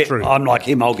say, I'm like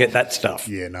him, I'll get that stuff.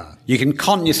 Yeah, no. You can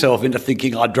con yourself into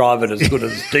thinking I drive it as good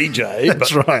as DJ.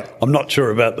 That's right. I'm not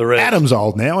sure about the rest. Adam's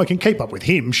old now. I can keep up with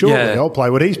him. Surely I'll play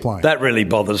what he's playing. That really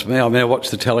bothers me. I mean, I watch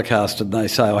the telecast and they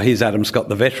say, here's Adam Scott,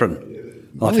 the veteran.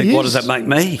 I think, what does that make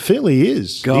me? Phil, he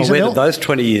is. God, where did those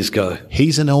 20 years go?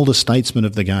 He's an elder statesman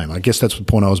of the game. I guess that's the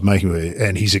point I was making,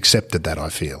 and he's accepted that, I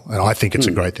feel. And I think it's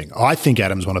a great thing. I think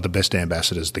Adam's one of the best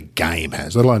ambassadors the game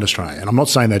has, let alone Australia. And I'm not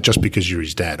saying that just because you're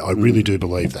his dad. I really do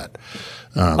believe that.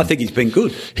 I think he's been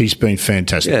good. He's been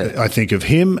fantastic. Yeah. I think of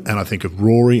him, and I think of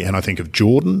Rory, and I think of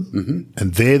Jordan,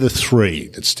 and they're the three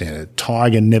that stand out.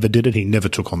 Tiger never did it. He never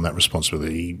took on that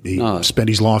responsibility. He spent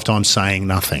his lifetime saying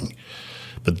nothing.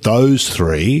 But those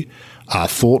three are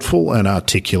thoughtful and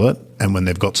articulate, and when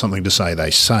they've got something to say, they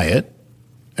say it.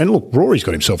 And look, Rory's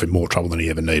got himself in more trouble than he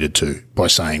ever needed to by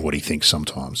saying what he thinks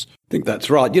sometimes. I think that's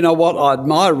right. You know what? I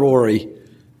admire Rory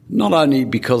not only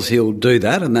because he'll do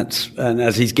that, and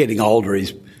as he's getting older,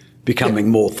 he's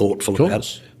becoming more thoughtful about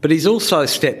it. But he's also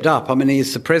stepped up. I mean,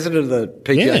 he's the president of the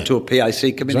PGA Tour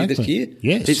PAC committee this year.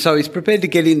 Yes. So he's prepared to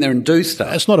get in there and do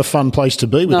stuff. It's not a fun place to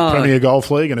be with the Premier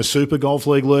Golf League and a Super Golf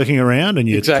League lurking around. And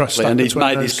Exactly. And he's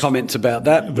made his comments about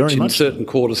that, which in certain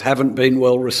quarters haven't been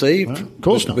well received. Of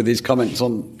course not. With his comments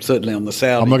certainly on the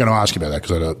Saudi I'm not going to ask you about that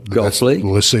because Golf League.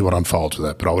 Let's see what unfolds with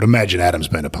that. But I would imagine Adam's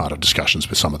been a part of discussions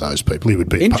with some of those people. He would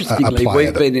be Interestingly,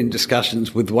 we've been in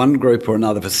discussions with one group or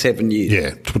another for 7 years. Yeah,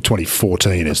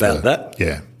 2014 is about that.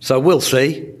 Yeah. So we'll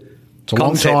see. It's a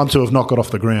long time to have not got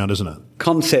off the ground, isn't it?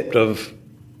 Concept of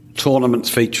tournaments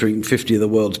featuring 50 of the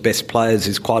world's best players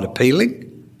is quite appealing.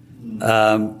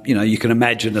 You can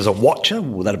imagine as a watcher,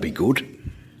 well, that'd be good.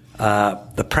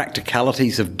 The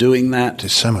practicalities of doing that.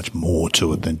 There's so much more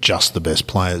to it than just the best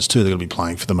players too. They're going to be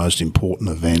playing for the most important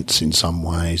events in some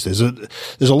ways. There's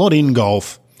a lot in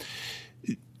golf.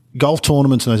 Golf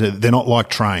tournaments, they're not like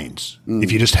trains.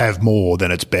 If you just have more,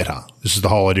 then it's better. This is the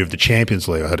whole idea of the Champions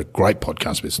League. I had a great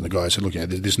podcast of this, and the guy said, look,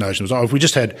 this notion was, if we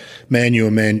just had Man U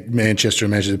and Manchester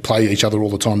and Manchester play each other all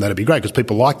the time, that'd be great, because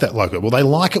people like that logo. Well, they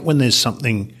like it when there's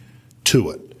something to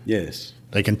it. Yes.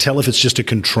 They can tell if it's just a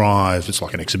contrived, it's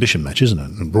like an exhibition match, isn't it?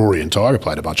 And Rory and Tiger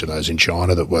played a bunch of those in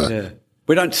China that were... Yeah.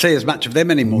 We don't see as much of them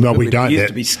anymore. No, we don't. It used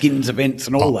to be skins events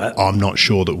and all that. I'm not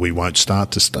sure that we won't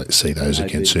start to see those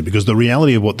again soon, because the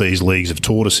reality of what these leagues have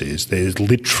taught us is there's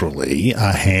literally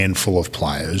a handful of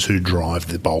players who drive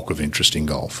the bulk of interest in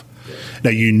golf. Now,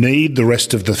 you need the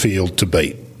rest of the field to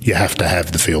beat. You have to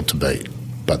have the field to beat.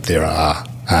 But there are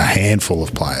a handful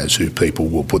of players who people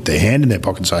will put their hand in their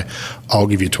pocket and say, I'll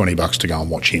give you $20 to go and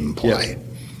watch him play. Yep.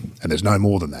 And there's no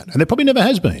more than that. And there probably never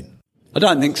has been. I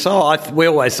don't think so. We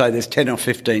always say there's 10 or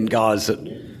 15 guys that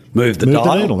move the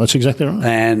dial. That's exactly right.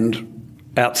 And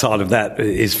outside of that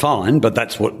is fine, but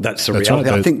that's the reality. Right.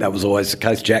 I think that was always the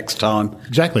case. Jack's time.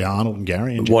 Exactly. Arnold and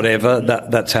Gary. And whatever.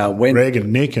 That's how it went. Greg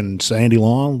and Nick and Sandy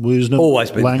Lyle, Woosnam, always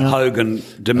been Langer. Hogan,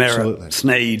 Demerit,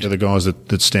 Snead. They're the guys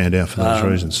that stand out for those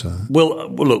reasons. So.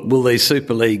 Will these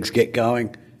Super Leagues get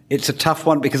going? It's a tough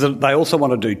one because they also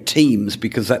want to do teams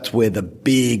because that's where the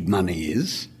big money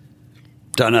is.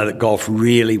 Don't know that golf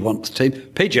really wants to.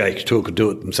 PGA Tour could do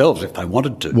it themselves if they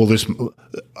wanted to. Well,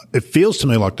 it feels to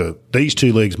me like these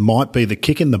two leagues might be the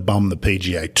kick in the bum the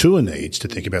PGA Tour needs to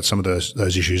think about some of those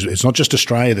issues. It's not just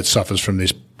Australia that suffers from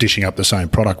this dishing up the same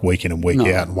product week in and week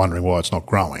out and wondering why it's not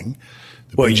growing.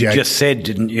 Well, you just said,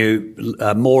 didn't you,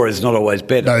 more is not always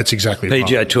better. No, that's exactly right.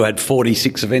 PGA Tour had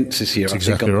 46 events this year, I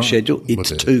think, on the schedule.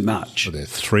 It's too much. Well,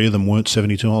 3 of them weren't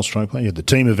 72-hole stroke play. You had the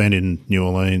team event in New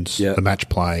Orleans, the match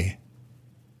play.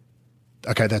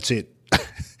 Okay, that's it.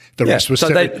 The rest was so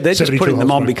they're just putting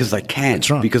them on because they can. That's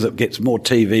right. Because it gets more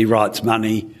TV rights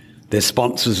money. There's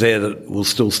sponsors there that will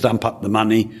still stump up the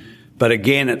money. But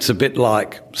again, it's a bit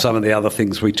like some of the other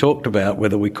things we talked about,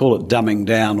 whether we call it dumbing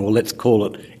down or let's call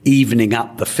it evening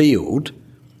up the field.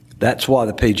 That's why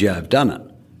the PGA have done it.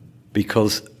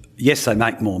 Because, yes, they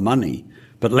make more money,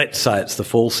 but let's say it's the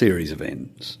fall series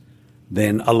events.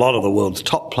 Then a lot of the world's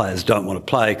top players don't want to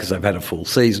play because they've had a full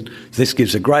season. So this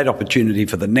gives a great opportunity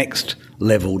for the next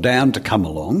level down to come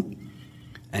along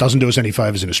Doesn't do us any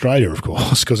favours in Australia, of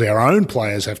course, because our own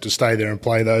players have to stay there and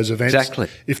play those events. Exactly.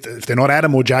 If they're not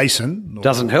Adam or Jason, or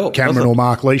Doesn't help, Cameron does it? or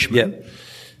Mark Leishman, Yep.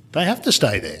 they have to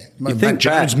stay there. Matt think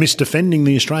Jones back- missed defending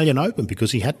the Australian Open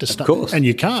because he had to stay. course. And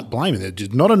you can't blame him.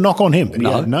 It's not a knock on him, but he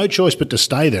No. had no choice but to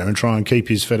stay there and try and keep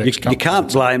his FedEx Cup. You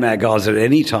can't blame our guys at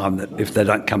any time that if they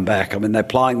don't come back. I mean, they're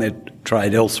plying their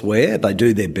trade elsewhere. They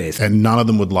do their best. And none of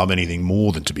them would love anything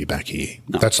more than to be back here.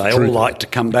 No, That's the they truth. all like to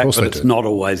come Of back, course but they it's do. not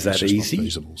always that It's just not easy.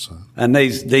 feasible, so. And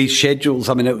these schedules,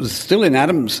 I mean, it was still in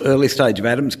Adam's early stage of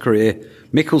Adam's career.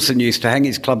 Mickelson used to hang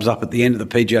his clubs up at the end of the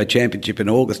PGA Championship in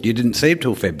August. You didn't see him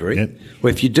till February. Yep.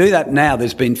 Well, if you do that now,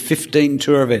 there's been 15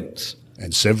 tour events.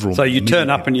 And several. So you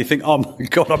turn up and you think, oh my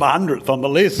God, I'm 100th on the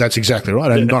list. That's exactly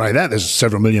right. And not only that, there's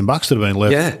several $1 million that have been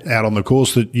left Yeah. out on the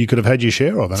course that you could have had your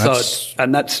share of. And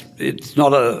It's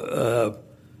not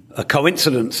a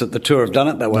coincidence that the tour have done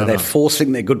it that way. No, They're no.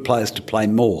 forcing their good players to play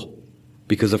more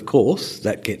because, of course,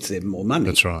 that gets them more money.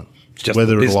 that's right. It's just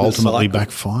Whether the it'll business ultimately cycle.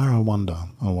 backfire, I wonder.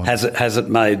 Has it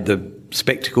made the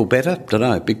spectacle better? Don't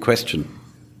know. Big question.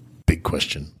 Big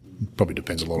question. Probably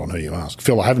depends a lot on who you ask.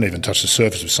 Phil, I haven't even touched the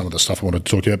surface of some of the stuff I wanted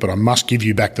to talk to you about, but I must give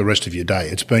you back the rest of your day.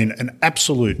 It's been an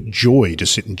absolute joy to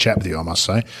sit and chat with you, I must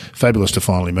say. Fabulous to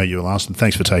finally meet you at last, and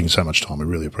thanks for taking so much time. We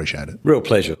really appreciate it. Real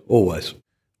pleasure, always.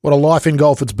 What a life in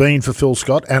golf it's been for Phil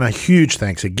Scott, and a huge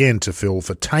thanks again to Phil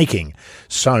for taking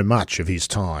so much of his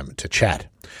time to chat.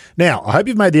 Now, I hope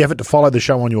you've made the effort to follow the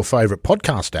show on your favourite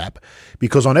podcast app,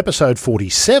 because on episode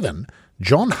 47,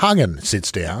 John Huggan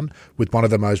sits down with one of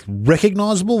the most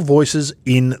recognisable voices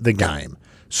in the game,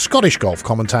 Scottish golf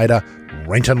commentator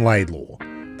Renton Laidlaw.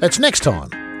 That's next time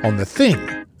on The Thing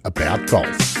About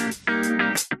Golf.